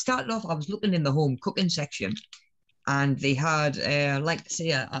I'd started off, I was looking in the home cooking section and they had, like I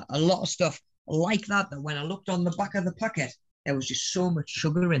say, a lot of stuff like that when I looked on the back of the packet, there was just so much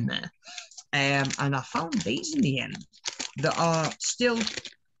sugar in there. And I found these in the end that are still,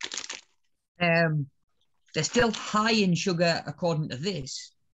 they're still high in sugar according to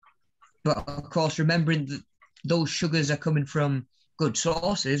this. But of course, remembering that those sugars are coming from good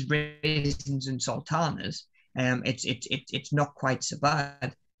sources, raisins and sultanas, it's not quite so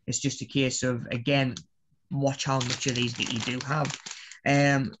bad. It's just a case of, again, watch how much of these that you do have.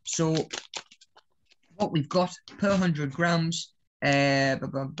 So what we've got per 100 grams is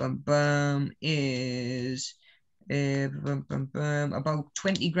about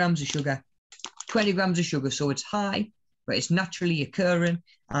 20 grams of sugar. 20 grams of sugar, so it's high, but it's naturally occurring,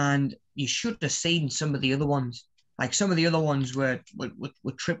 and you should have seen some of the other ones. Like some of the other ones were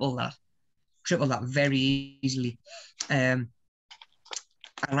triple that very easily. And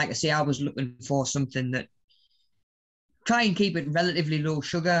like I say, I was looking for something that try and keep it relatively low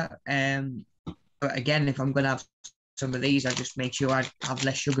sugar. But again, if I'm going to have some of these, I just make sure I have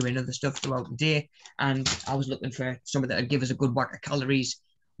less sugar in other stuff throughout the day. And I was looking for something that would give us a good whack of calories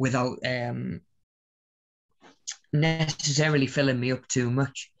without necessarily filling me up too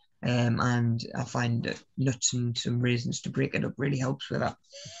much. And I find that nuts and some raisins to break it up really helps with that.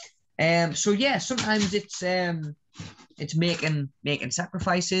 So yeah, sometimes it's making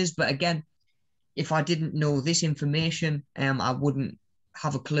sacrifices, but again, if I didn't know this information, I wouldn't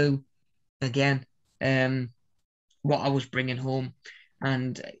have a clue again what I was bringing home.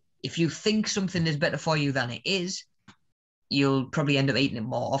 And if you think something is better for you than it is, you'll probably end up eating it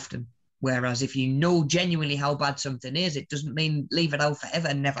more often. Whereas if you know genuinely how bad something is, it doesn't mean leave it out forever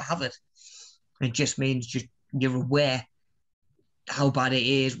and never have it. It just means just you're aware how bad it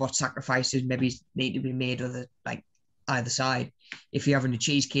is, what sacrifices maybe need to be made of like either side. If you're having a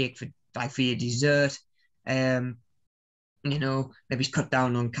cheesecake for your dessert, maybe cut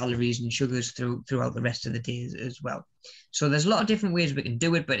down on calories and sugars throughout the rest of the day as well. So there's a lot of different ways we can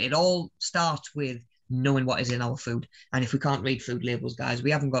do it, but it all starts with knowing what is in our food. And if we can't read food labels, guys,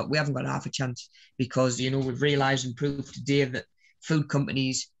 we haven't got half a chance, because we've realized and proved today that food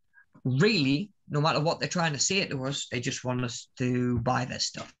companies really, no matter what they're trying to say to us, they just want us to buy their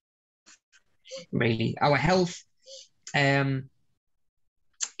stuff. Really, our health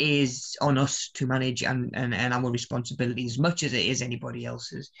is on us to manage, and our responsibility as much as it is anybody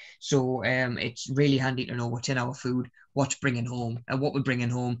else's. So it's really handy to know what's in our food, what's bringing home, and what we're bringing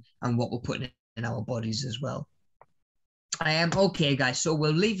home, and what we're putting in our bodies as well. Okay, guys, so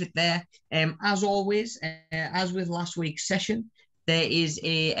we'll leave it there. As always, as with last week's session, there is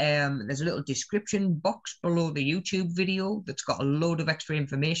there's a little description box below the YouTube video that's got a load of extra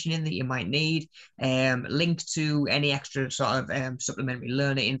information in that you might need. Link to any extra sort of supplementary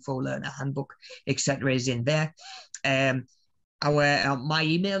learner info, learner handbook, etc. is in there. My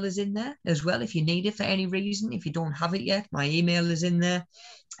email is in there as well if you need it for any reason. If you don't have it yet, my email is in there.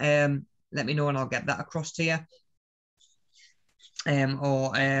 Let me know and I'll get that across to you.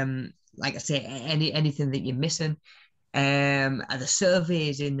 Like I say, anything that you're missing. And the survey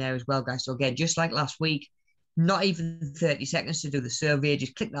is in there as well, guys. So again, just like last week, not even 30 seconds to do the survey.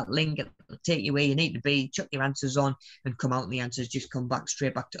 Just click that link, it'll take you where you need to be, chuck your answers on and come out, and the answers just come back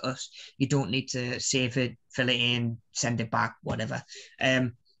straight back to us. You don't need to save it, fill it in, send it back, whatever.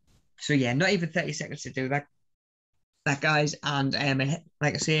 So yeah, not even 30 seconds to do that guys. And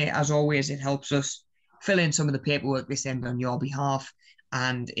like I say, as always, it helps us fill in some of the paperwork this end on your behalf.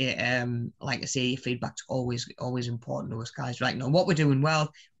 And like I say, your feedback's always important to us, guys. Right, know what we're doing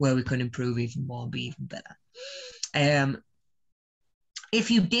well, where we can improve even more and be even better. If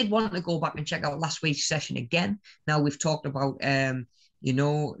you did want to go back and check out last week's session again, now we've talked about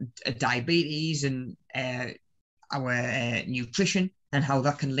diabetes and our nutrition and how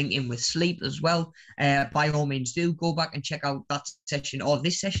that can link in with sleep as well. By all means, do go back and check out that session or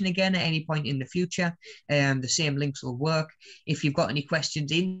this session again at any point in the future. The same links will work. If you've got any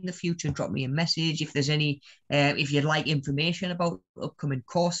questions in the future, drop me a message. If there's any, if you'd like information about upcoming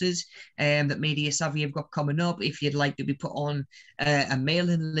courses that Media Savvy have got coming up, if you'd like to be put on a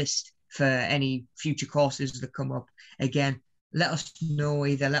mailing list for any future courses that come up, again, let us know.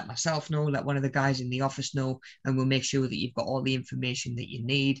 Either let myself know, let one of the guys in the office know, and we'll make sure that you've got all the information that you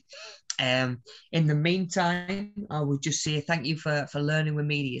need. In the meantime, I would just say thank you for learning with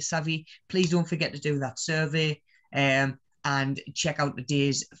Media Savvy. Please don't forget to do that survey and check out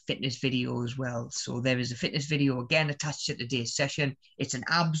today's fitness video as well. So there is a fitness video again attached to today's session. It's an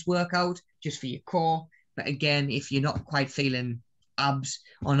abs workout just for your core. But again, if you're not quite feeling abs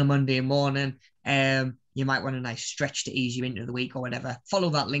on a Monday morning, You might want a nice stretch to ease you into the week or whatever. Follow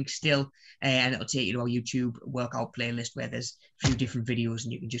that link still, and it'll take you to our YouTube workout playlist where there's a few different videos,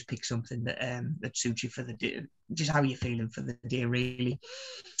 and you can just pick something that suits you for the day, just how you're feeling for the day, really.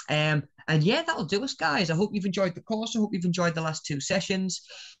 And yeah, that'll do us, guys. I hope you've enjoyed the course. I hope you've enjoyed the last 2 sessions.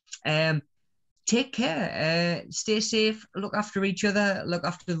 Take care, stay safe, look after each other, look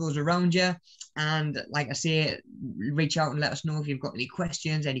after those around you. And like I say, reach out and let us know if you've got any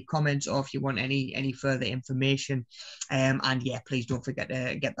questions, any comments, or if you want any further information. And yeah, please don't forget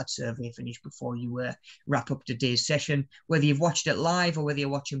to get that survey finished before you wrap up today's session, whether you've watched it live or whether you're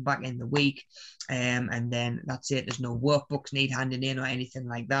watching back in the week. And then that's it. There's no workbooks need handing in or anything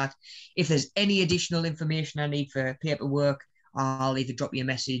like that. If there's any additional information I need for paperwork, I'll either drop you a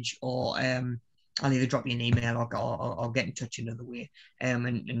message or I'll either drop you an email or get in touch another way,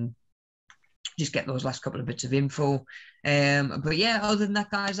 and just get those last couple of bits of info. But yeah, other than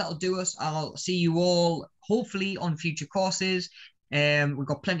that, guys, that'll do us. I'll see you all hopefully on future courses. We've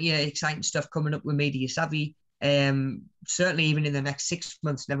got plenty of exciting stuff coming up with Media Savvy. Certainly even in the next 6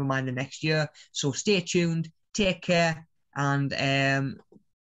 months, never mind the next year. So stay tuned, take care, and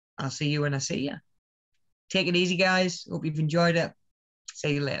I'll see you when I see you. Take it easy, guys. Hope you've enjoyed it.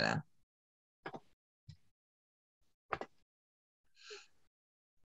 See you later.